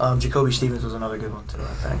one. Jacoby Stevens was another good one too,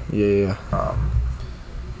 I think. Yeah.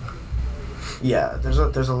 Yeah, there's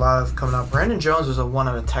a lot of coming out. Brandon Jones was a one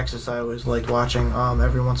out of Texas I always liked watching.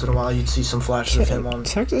 Every once in a while you'd see some flashes of him on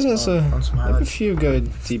Texas has on some a highlights. few good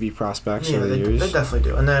DB prospects Yeah, over the they years. definitely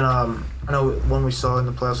do. And then I know one we saw in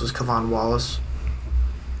the playoffs was Kevon Wallace,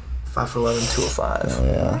 5'11", 205. Oh,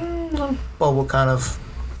 yeah. Well, what kind of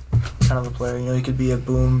a player? You know, he could be a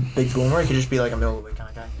big boomer. He could just be like a middle of the way kind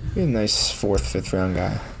of guy. He's a nice 4th, 5th round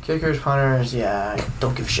guy. Kickers, punters, yeah, I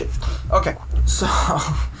don't give a shit. Okay, so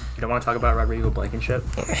You don't want to talk about Rodrigo Blankenship?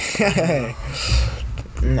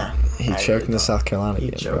 nah, He I choked really in the don't. South Carolina He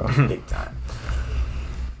game, choked bro. big time.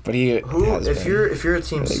 But he Who, has if been. you're a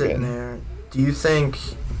team really sitting good. there, do you think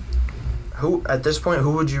who at this point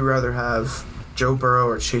who would you rather have, Joe Burrow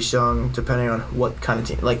or Chase Young, depending on what kind of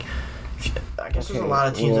team? Like, I guess there's a lot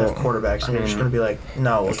of teams that have quarterbacks, and you're just gonna be like,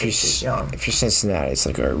 no, we'll If take Chase Young. you're Cincinnati, it's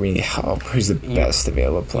like, all right, we need help. Who's the best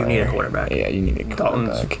available player? need a quarterback. Yeah, you need a Dalton's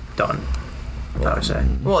quarterback. done. I would say.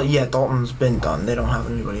 Well, yeah, Dalton's been done. They don't have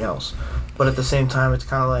anybody else. But at the same time, it's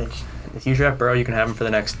kind of like, If you draft Burrow, you can have him for the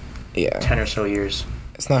next Yeah. 10 or so years.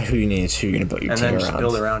 It's not who you need, it's who you're going to build your And team then just around.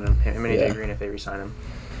 build around him. Him and Yeah. AJ Green if they re-sign him.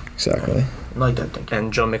 Exactly. I like that thinking.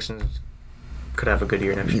 And Joe Mixon could have a good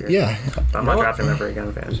year next year. Yeah. I'm know not what? drafting him ever again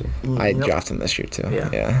in fantasy. I You know- drafted him this year, too. Yeah.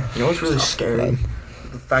 Yeah. You know what's really scary? Bad.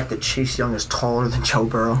 The fact that Chase Young is taller than Joe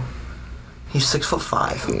Burrow. He's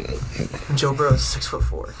 6'5". And Joe Burrow is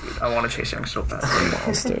 6'4". I want to chase Young so bad.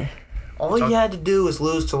 Monster. All he had to do was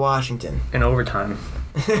lose to Washington In overtime.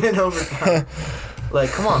 in overtime.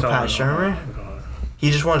 Like, come on, So Pat Shermer. Oh, God.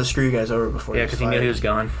 He just wanted to screw you guys over before. Yeah, he because he knew he was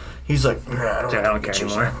gone. He's like, nah, I I don't care Chase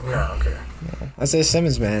anymore. Young. Yeah, I don't care. Isaiah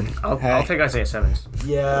Simmons, man. I'll Hey, take Isaiah Simmons.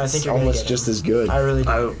 Yeah, I it's think you're gonna almost get just him. as good. I really do.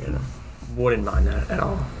 I- think you're gonna Wouldn't mind that at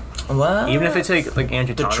all. get him. What? Even if they take like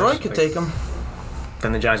Andrew Thomas. Detroit could like, take him.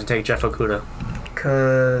 Then the Giants would take Jeff Okuda.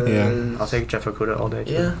 Cause I'll take Jeff Okuda all day.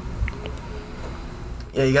 Too. Yeah.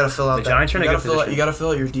 Yeah, you gotta fill out The that. Giants are in you a gotta good fill out. position. You gotta fill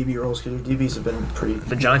out your DB roles because your DBs have been pretty.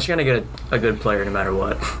 The Giants are gonna get a good player no matter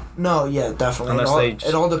what. No, yeah, definitely. Unless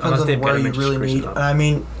it all depends unless they on where get him you and just really spruce need. it up. And I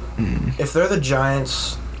mean, Mm. if they're the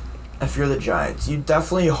Giants, if you're the Giants, you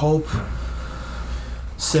definitely hope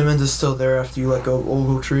Simmons is still there after you let go of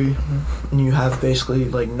Ogletree, and you have basically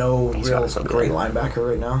like no He's real got some great good. linebacker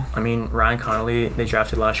right now. I mean, Ryan Connolly they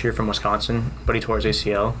drafted last year from Wisconsin, but he tore his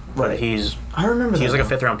ACL. But Right. he's I remember that. like a now.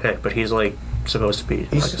 5th round pick, but he's like supposed to be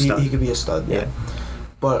like a He's, stud. he could be a stud, yeah. Yeah.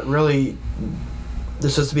 But really,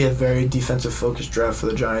 this has to be a very defensive focused draft for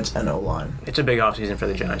the Giants and O line. It's a big offseason for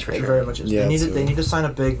the Giants for It sure. very much is. Yeah, they too. need to sign a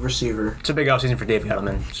big receiver. It's a big offseason for Dave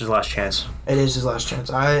Gettleman. It's his last chance. It is his last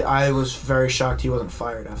chance. I was very shocked he wasn't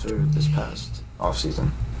fired after this past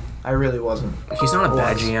offseason. I really wasn't. He's not a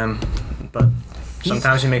bad Was. GM, but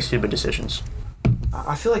sometimes he makes stupid decisions.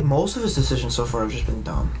 I feel like most of his decisions so far have just been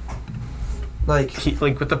dumb. Like, He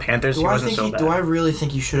like with the Panthers, he do I wasn't think so bad. do I really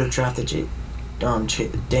think you should have drafted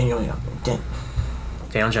Daniel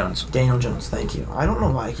Jones. Daniel Jones? Thank you. I don't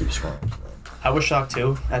know why I keep scrolling. I was shocked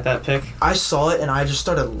too at that pick. I saw it and I just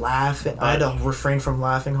started laughing. I had to refrain from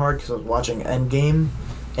laughing hard because I was watching Endgame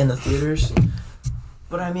in the theaters.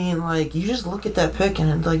 But I mean, like, you just look at that pick and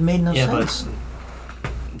it like made no Yeah, but sense.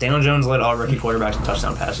 Daniel Jones led all rookie quarterbacks in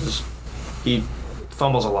touchdown passes. He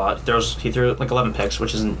fumbles a lot. He threw like 11 picks,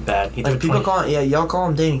 which isn't bad. He threw Like people call it, yeah, y'all call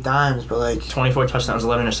him Danny Dimes, but like, 24 touchdowns,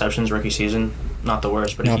 11 interceptions rookie season. Not the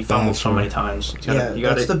worst, but Not he fumbled bad so for- many times. You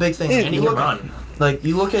that's the big thing. Yeah, and And he you can look run. like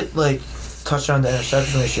you look at like touchdown to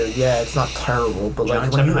interception ratio. Yeah, it's not terrible, but like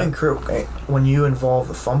Giants when you haven't when you involve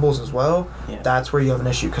the fumbles as well, Yeah. that's where you have an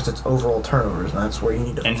issue because it's overall turnovers, and that's where you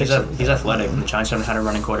need to And fix he's it. athletic. And the Giants haven't had a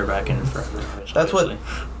running quarterback in forever. That's what-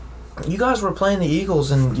 You guys were playing the Eagles,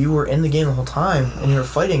 and you were in the game the whole time, and you were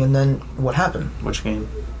fighting, and then what happened? Which game?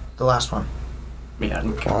 The last one, Yeah, I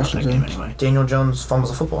didn't care about that Washington. game anyway. Daniel Jones fumbles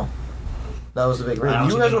the football. That was the big I reason. You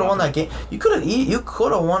honestly guys didn't would have won want that game. You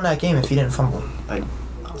could have won that game if you didn't fumble. I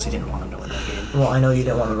honestly didn't want him to win that game. Well, I know you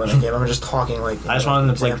didn't want to win the game. I'm just talking like. I just wanted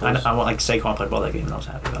him to play. examples. I want like Saquon played well that game, and I was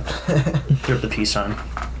happy about that. Threw up the peace sign.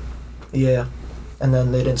 Yeah, and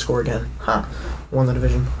then they didn't score again. Huh? Won the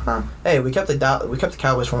division. Huh? Hey, we kept the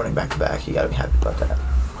Cowboys from winning back to back. You gotta be happy about that,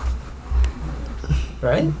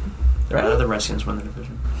 right? Right? The Redskins won the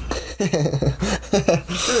division.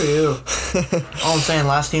 Screw you. All I'm saying,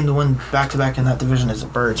 last team to win back to back in that division is the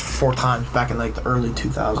Birds 4 times back in like the early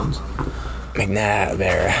 2000s. McNabb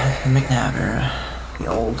era. McNabb era, the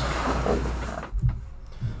old.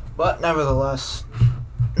 But nevertheless,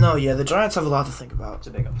 no, yeah, the Giants have a lot to think about. It's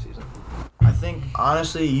a big upseason. I think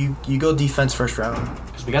honestly, you go defense first round.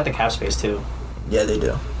 Because we got the cap space too. Yeah, they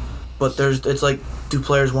do. But it's like, do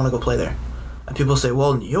players want to go play there? And people say,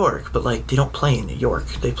 well, New York, but like they don't play in New York.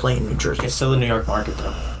 They play in New Jersey. It's still the New York market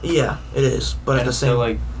though. Yeah, it is. But And at the it's same, still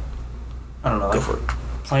like, I don't know, go like for it.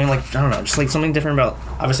 playing like I don't know, just like something different about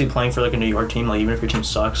obviously playing for like a New York team. Like even if your team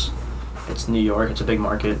sucks, it's New York. It's a big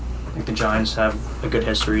market. Like the Giants have a good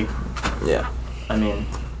history. Yeah. I mean,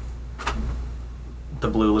 the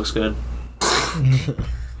blue looks good.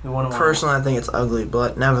 Personally, I think it's ugly,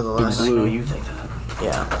 but nevertheless, I know you think that.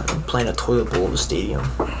 yeah, playing a toilet bowl of a stadium.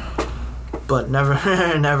 But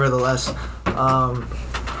nevertheless,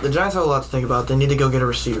 the Giants have a lot to think about. They need to go get a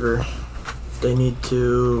receiver. They need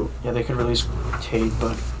to, Yeah, they could release Tate,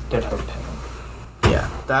 but they'd have to pay him. yeah.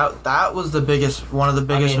 That was one of the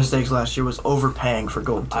biggest mean- mistakes last year was overpaying for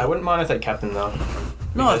Golden Tate. I wouldn't mind if they kept him though.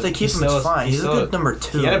 No, if they keep him, it's fine. He's a good number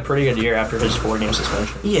 2. He had a pretty good year after his 4-game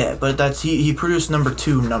suspension. Yeah, but he produced number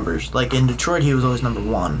 2 numbers. Like in Detroit, he was always number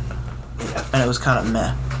 1. Yeah. and it was kind of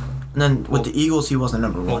meh. And then with the Eagles, he wasn't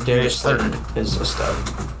number Well, one. Darius He was third. Slayton is a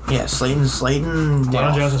stud. Yeah, Slayton. Daniel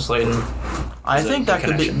wow. Jones and Slayton. I is a think good that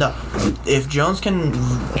could be connection. no. If Jones can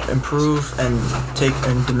improve and take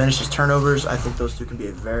and diminish his turnovers, I think those two can be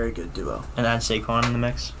a very good duo. And add Saquon in the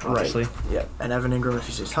mix, obviously. Yeah. And Evan Ingram, if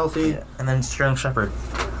he stays healthy. Yeah. And then Sterling Shepard.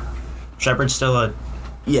 Shepard's still a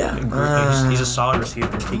Yeah. he's a solid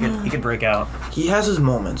receiver. He could break out. He has his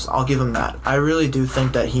moments. I'll give him that. I really do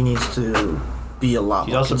think that he needs to be a lot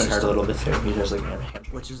He's more also been hurt a consistent, little bit too. He has like hamstring.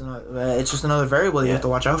 which is another. It's just another variable you have to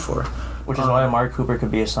watch out for. Which is why Amari Cooper could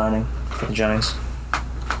be a signing for the Giants.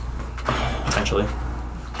 Potentially.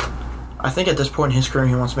 I think at this point in his career,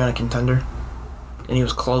 he wants to be on a contender, and he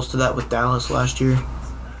was close to that with Dallas last year.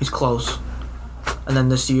 He's close, and then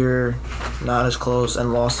this year, not as close,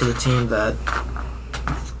 and lost to the team that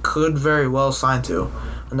could very well sign to.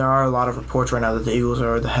 And there are a lot of reports right now that the Eagles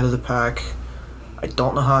are the head of the pack. I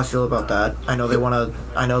don't know how I feel about that. I know they want to.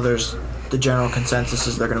 I know there's the general consensus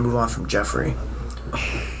is they're going to move on from Jeffrey,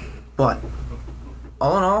 but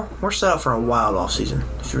all in all, we're set up for a wild offseason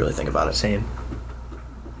if you really think about it. Same.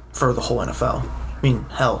 For the whole NFL. I mean,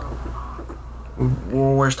 hell.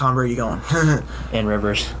 Where's Tom Brady going? And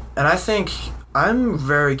Rivers. And I think I'm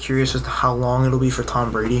very curious as to how long it'll be for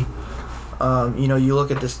Tom Brady. You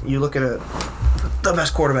look at this. You look at the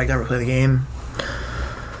best quarterback to ever play the game.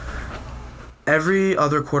 Every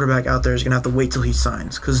other quarterback out there is gonna have to wait till he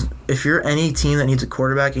signs. Because if you're any team that needs a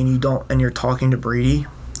quarterback and you're talking to Brady,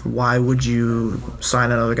 why would you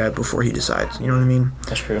sign another guy before he decides? You know what I mean?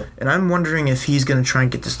 That's true. And I'm wondering if he's going to try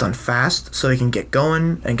and get this done fast so he can get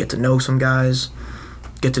going and get to know some guys,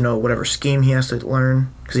 get to know whatever scheme he has to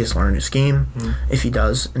learn, because he has to learn a new scheme, if he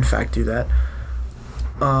does, in fact, do that.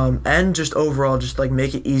 And just overall, just, like,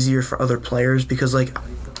 make it easier for other players, because, like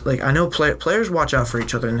I know players watch out for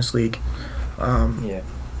each other in this league. Yeah.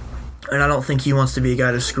 And I don't think he wants to be a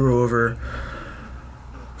guy to screw over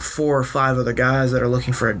 4 or 5 other guys that are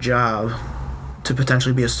looking for a job to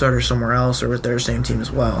potentially be a starter somewhere else or with their same team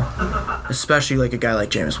as well. Especially like a guy like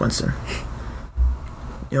Jameis Winston.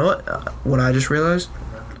 You know what I just realized?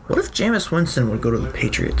 What if Jameis Winston would go to the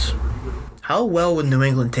Patriots? How well would New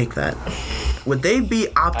England take that? Would they be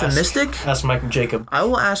optimistic? That's Mike and Jacob. I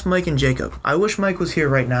will ask Mike and Jacob. I wish Mike was here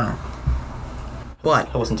right now. But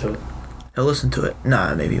I'll listen to it. he'll listen to it.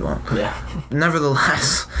 Nah, maybe he won't. Yeah.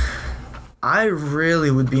 Nevertheless, I really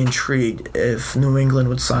would be intrigued if New England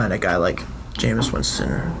would sign a guy like Jameis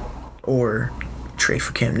Winston or trade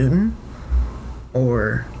for Cam Newton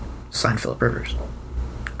or sign Phillip Rivers.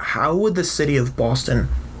 How would the city of Boston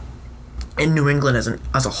and New England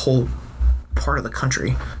as a whole part of the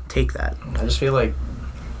country take that? I just feel like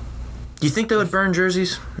Do you think they would burn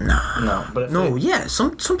jerseys? Nah. no, but if No, they, yeah.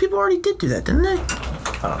 Some people already did do that, didn't they?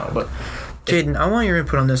 I don't know, but Jaden, I want your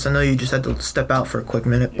input on this. I know you just had to step out for a quick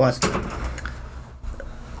minute, but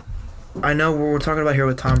I know we're talking about here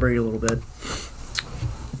with Tom Brady a little bit.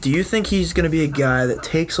 Do you think he's going to be a guy that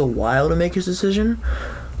takes a while to make his decision?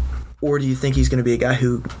 Or do you think he's going to be a guy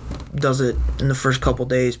who does it in the first couple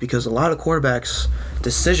days? Because a lot of quarterbacks'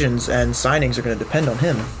 decisions and signings are going to depend on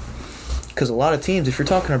him. Because a lot of teams, if you're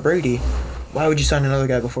talking to Brady, why would you sign another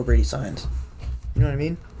guy before Brady signs? You know what I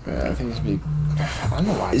mean? Yeah, I think he's big. I don't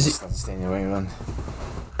know why he Is just doesn't stay in New England.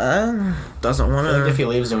 Doesn't want I think if to. he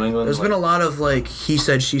leaves New England, There's been a lot of like he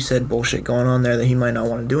said, she said bullshit going on there that he might not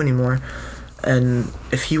want to do anymore. And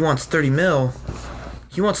if he wants 30 mil,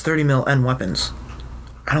 he wants 30 mil and weapons.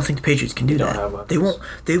 I don't think the Patriots can do They don't that. have weapons.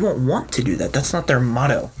 They won't want to do that. That's not their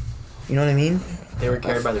motto. You know what I mean? they were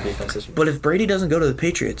carried by the defense this year. But if Brady doesn't go to the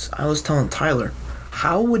Patriots, I was telling Tyler,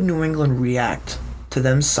 how would New England react to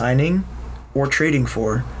them signing or trading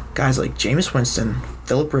for guys like Jameis Winston,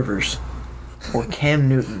 Phillip Rivers, or Cam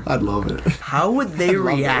Newton? I'd love it. How would they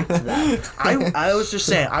react to that? I was just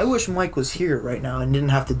saying, I wish Mike was here right now and didn't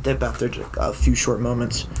have to dip after a few short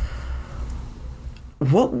moments.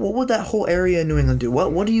 What would that whole area in New England do?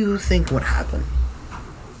 What do you think would happen?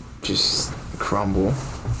 Just crumble.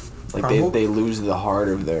 Like Crumble? they lose the heart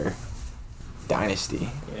of their dynasty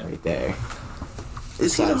Yeah. right there.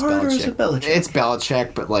 Is he the Besides heart or is it Belichick? It's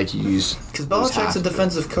Belichick, but like you use. Because Belichick's a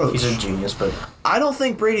defensive coach. He's a genius, but I don't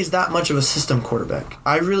think Brady's that much of a system quarterback.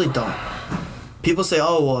 I really don't. People say,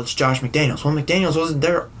 oh, well, it's Josh McDaniels. Well, McDaniels wasn't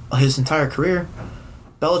there his entire career.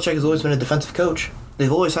 Belichick has always been a defensive coach.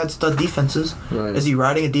 They've always had stud defenses. Right. Is he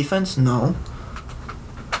riding a defense? No.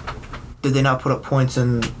 Did they not put up points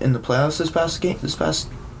in the playoffs this past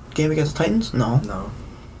game against the Titans? No. no,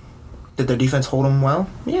 Did their defense hold them well?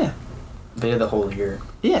 Yeah. they did the whole year.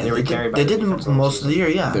 Yeah, They were carried by They the did defense all most of the year,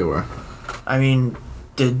 yeah. They were. I mean,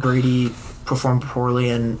 did Brady performed poorly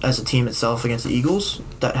and as a team itself against the Eagles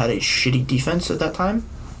that had a shitty defense at that time?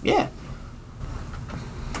 Yeah.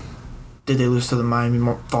 Did they lose to the Miami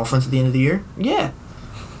Dolphins at the end of the year? Yeah.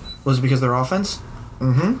 Was it because of their offense?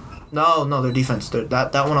 Mm-hmm. No, their defense.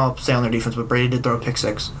 That one I'll say on their defense, but Brady did throw a pick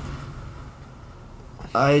six.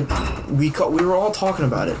 We were all talking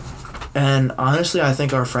about it. And honestly, I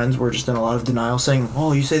think our friends were just in a lot of denial saying,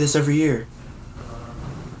 oh, you say this every year.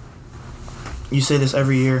 You say this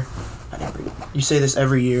every year. You say this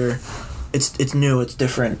every year. It's new, it's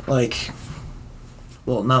different. Like,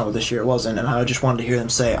 well, no, this year it wasn't. And I just wanted to hear them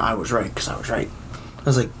say, I was right, because I was right. I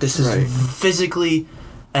was like, this is Right. physically,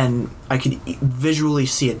 and I could visually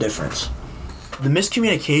see a difference. The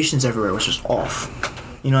miscommunications everywhere was just off.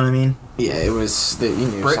 You know what I mean? Yeah, it was. You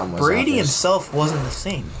knew something was Brady up. himself wasn't the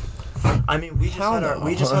same. I mean, we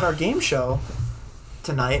just had our game show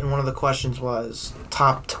tonight, and one of the questions was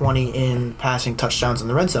top 20 in passing touchdowns in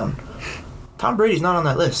the red zone. Tom Brady's not on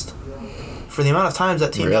that list. For the amount of times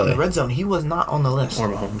that team got in the Really? red zone, he was not on the list. Or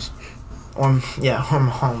Mahomes. Or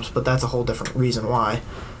Mahomes, but that's a whole different reason why,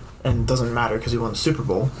 and it doesn't matter because he won the Super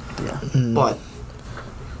Bowl. Yeah. But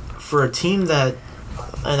for a team that,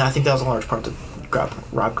 and I think that was a large part to Rob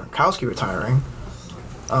Gronkowski retiring.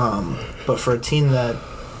 But for a team that,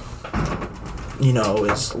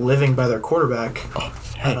 is living by their quarterback,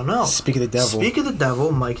 I don't know. Speak of the devil. Speak of the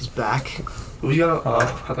devil, Mike is back. We got. I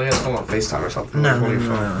thought you guys called on FaceTime or something. No.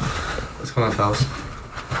 What's going on, fellas?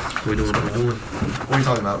 What we doing? What are you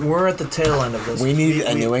talking about? We're at the tail end of this. We need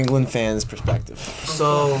a New England fan's perspective.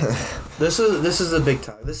 So, this is a big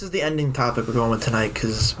topic. This is the ending topic we're going with tonight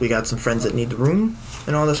because we got some friends that need the room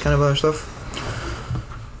and all this kind of other stuff.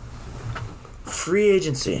 Free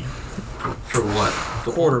agency. For what?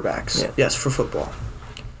 Quarterbacks. Yeah. Yes, for football.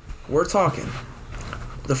 We're talking.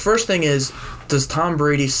 The first thing is, does Tom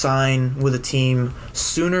Brady sign with a team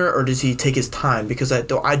sooner or does he take his time? Because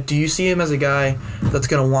do you see him as a guy that's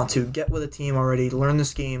going to want to get with a team already, learn the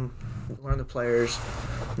scheme, learn the players,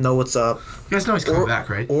 know what's up? You guys know he's coming back,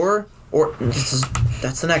 right? Or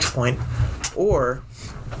that's the next point. Or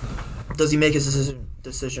does he make his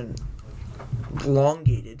decision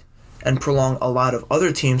elongated and prolong a lot of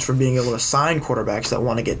other teams from being able to sign quarterbacks that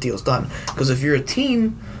want to get deals done? Because if you're a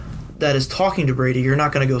team that is talking to Brady, you're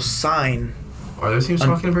not going to go sign. Are there teams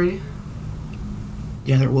talking to Brady?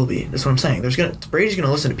 Yeah, there will be. That's what I'm saying. Brady's going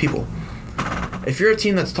to listen to people. If you're a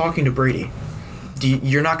team that's talking to Brady,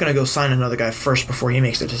 you're not going to go sign another guy first before he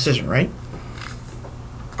makes the decision, right?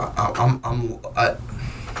 I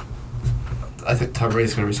think Tom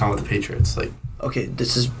Brady's going to resign with the Patriots. Like, Okay,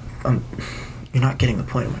 this is... you're not getting the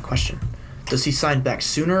point of my question. Does he sign back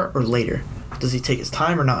sooner or later? Does he take his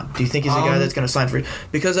time or not? Do you think he's a guy that's going to sign for...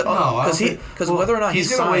 Because whether or not he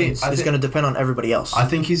signs is going to depend on everybody else. I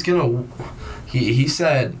think he's gonna. He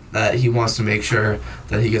said that he wants to make sure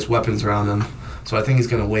that he gets weapons around him. So I think he's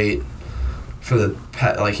gonna wait for the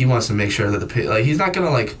pet. Like he wants to make sure that he's not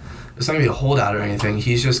gonna like. It's not gonna be a holdout or anything.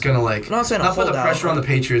 He's just gonna like. I'm not saying not put the pressure on the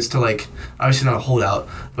Patriots to like. Obviously not a holdout,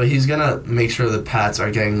 but he's gonna make sure the Pats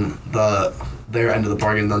are getting their end of the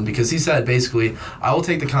bargain done, because he said basically, I will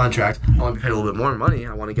take the contract. I want to be paid a little bit more money.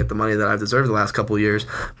 I want to get the money that I've deserved the last couple of years,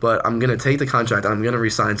 but I'm going to take the contract and I'm going to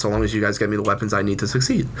resign so long as you guys get me the weapons I need to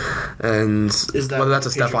succeed. And whether that's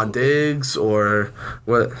a Stephon Diggs or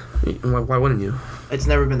what, why wouldn't you? It's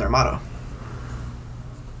never been their motto.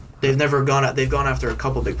 They've gone after a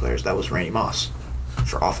couple big players. That was Randy Moss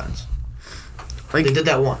for offense. Like, they did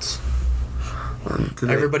that once.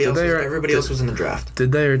 Everybody else was in the draft.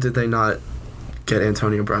 Did they or did they not get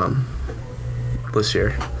Antonio Brown this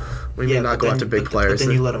year? We may not go after big players. But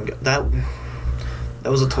then you let him go. That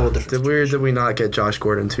was a total different. Did we not get Josh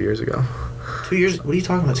Gordon 2 years ago? 2 years? What are you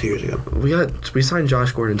talking about? 2 years ago? We signed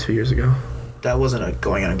Josh Gordon 2 years ago. That wasn't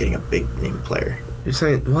going out and getting a big name player. You're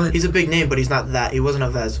saying what? He's a big name, but he's not that. He wasn't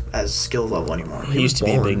of as skill level anymore. He used to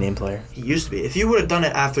be a big name player. He used to be. If you would have done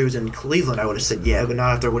it after he was in Cleveland, I would have said yeah, but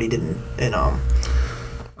not after what he did in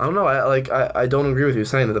I don't know. I don't agree with you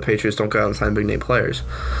saying that the Patriots don't go out and sign big name players.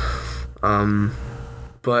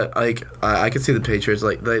 But I could see the Patriots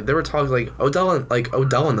they were talking Odell and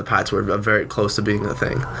the Pats were very close to being a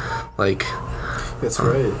thing. That's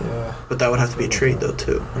right. Yeah. But that would have to be a trade though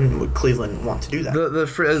too. And would Cleveland want to do that?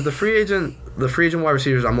 The free agent wide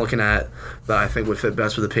receivers I'm looking at that I think would fit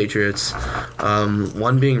best with the Patriots.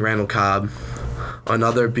 One being Randall Cobb,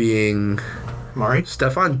 another being Murray?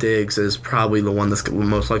 Stephon Diggs is probably the one that's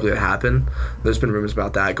most likely to happen. There's been rumors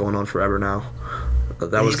about that going on forever now.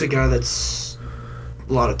 He's the guy that's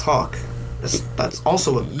a lot of talk. That's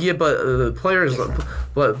also but players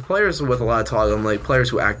with a lot of talk and players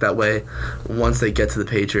who act that way once they get to the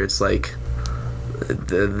Patriots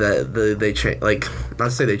they change. Like, not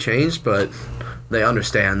to say they changed, but they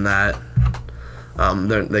understand that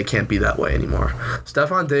they can't be that way anymore.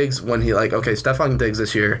 Stephon Diggs, Stephon Diggs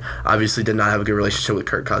this year obviously did not have a good relationship with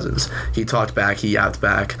Kirk Cousins. He talked back, he yapped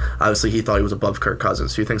back. Obviously, he thought he was above Kirk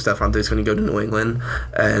Cousins. So you think Stephon Diggs is going to go to New England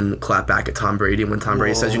and clap back at Tom Brady when Tom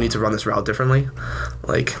Brady says you need to run this route differently?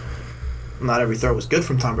 Like, Not every throw was good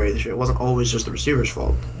from Tom Brady this year. It wasn't always just the receiver's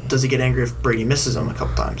fault. Does he get angry if Brady misses him a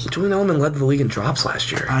couple times? Julian Edelman led the league in drops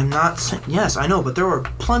last year. I'm not saying, yes, I know, but there were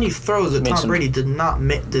plenty of throws that Made Tom some Brady did not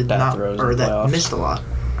throws in or the that playoffs. missed a lot,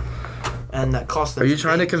 and that cost them. Are you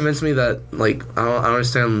trying to convince me that, like, I don't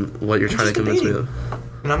understand what you're trying to just convince me debating.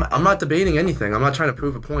 of? And I'm not debating anything. I'm not trying to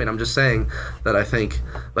prove a point. I'm just saying that I think,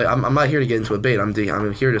 like, I'm not here to get into a debate. I'm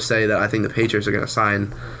here to say that I think the Patriots are going to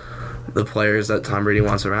sign the players that Tom Brady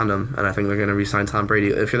wants around him, and I think they're going to re-sign Tom Brady.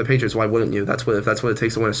 If you're the Patriots, why wouldn't you? If that's what it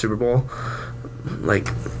takes to win a Super Bowl, like,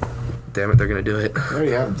 damn it, they're going to do it. They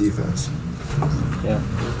already have defense. Yeah.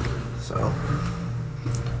 So,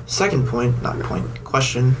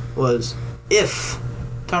 question was, if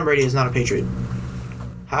Tom Brady is not a Patriot,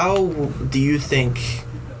 how do you think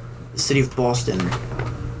the city of Boston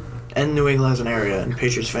and New England as an area and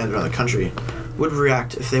Patriots fans around the country would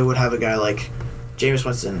react if they would have a guy like Jameis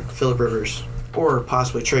Winston, Phillip Rivers, or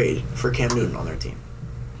possibly trade for Cam Newton on their team?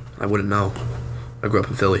 I wouldn't know. I grew up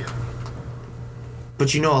in Philly.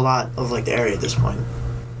 But you know a lot of like the area at this point.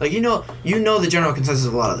 Like you know the general consensus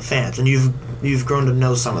of a lot of the fans, and you've grown to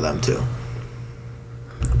know some of them too.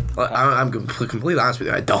 I'm completely honest with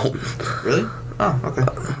you. I don't. Really? Oh,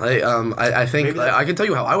 okay. I think Maybe that- I can tell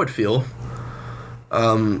you how I would feel.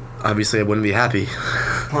 Obviously, I wouldn't be happy.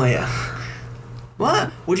 Oh yeah.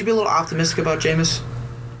 What? Would you be a little optimistic about Jameis?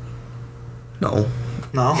 No,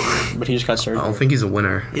 No. But he just got I surgery. don't think he's a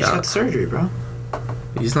winner. He's got surgery, bro.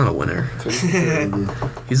 He's not a winner.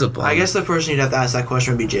 He's a bum. I guess the person you'd have to ask that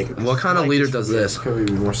question would be Jacob. What kind of Like, leader does this? Could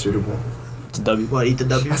be more suitable. It's a W. What, eat the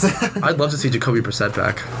W? I'd love to see Jacoby Brissett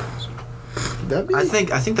back. That'd be, I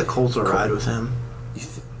think the Colts will ride with him.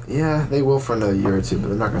 yeah, they will for another year or two, but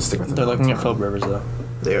they're not going to stick with him. They're all the looking at time. Phillip Rivers though.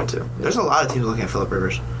 They are too. There's a lot of teams looking at Phillip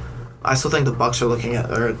Rivers. I still think the Bucks are looking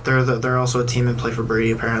at. Or they're also a team in play for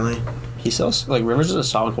Brady apparently. He still Rivers is a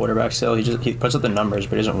solid quarterback still. He puts up the numbers,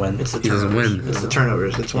 but he doesn't win. It's the He doesn't turnovers. win. It's the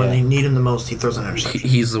turnovers. It's when Yeah. they need him the most. He throws an interception.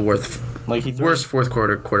 He's the worst He worst fourth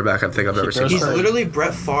quarter quarterback I think I've ever seen. throws He's Right. literally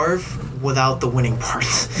Brett Favre without the winning part.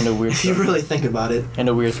 And a weird if you throw. really think about it. And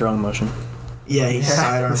a weird throwing motion. Yeah, he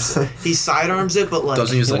sidearms. He sidearms it, but like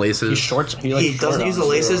Doesn't use the He laces. shorts. he doesn't use the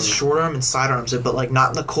short arms. laces, short arm and sidearms it, but like not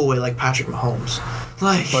in the cool way like Patrick Mahomes.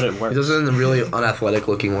 Like But it He works. does it in a really unathletic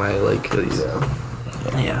looking way. Like he's,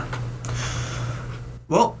 yeah.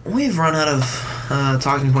 Well, we've run out of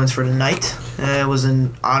talking points for tonight. It was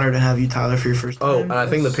an honor to have you, Tyler, for your first time. and I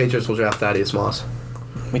think the Patriots will draft Thaddeus Moss.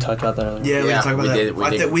 We talked about that earlier. Yeah, we Yeah, can talk about we that. did- we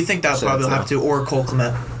did We think that say probably that, will have to, or Cole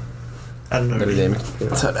Kmet. I don't know. Notre Dame.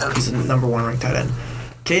 He's the number one ranked tight end.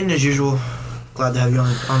 Caden, as usual, glad to have you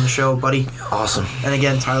on the show, buddy. Awesome. And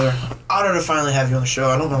again, Tyler, honor to finally have you on the show.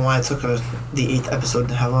 I don't know why it took the 8th episode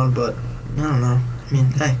to have on, but I don't know. I mean,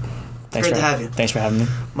 hey, Thanks great for to have you. Thanks for having me.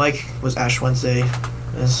 Mike was Ash Wednesday.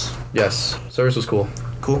 Is Yes, service was cool.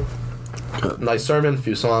 cool. Nice sermon,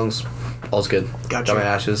 few songs, all's good. Got Got you. my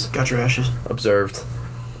ashes Got your ashes. observed.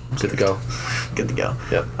 Good to go. Good to go.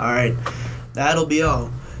 Yep. All right. That'll be all.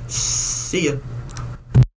 See ya.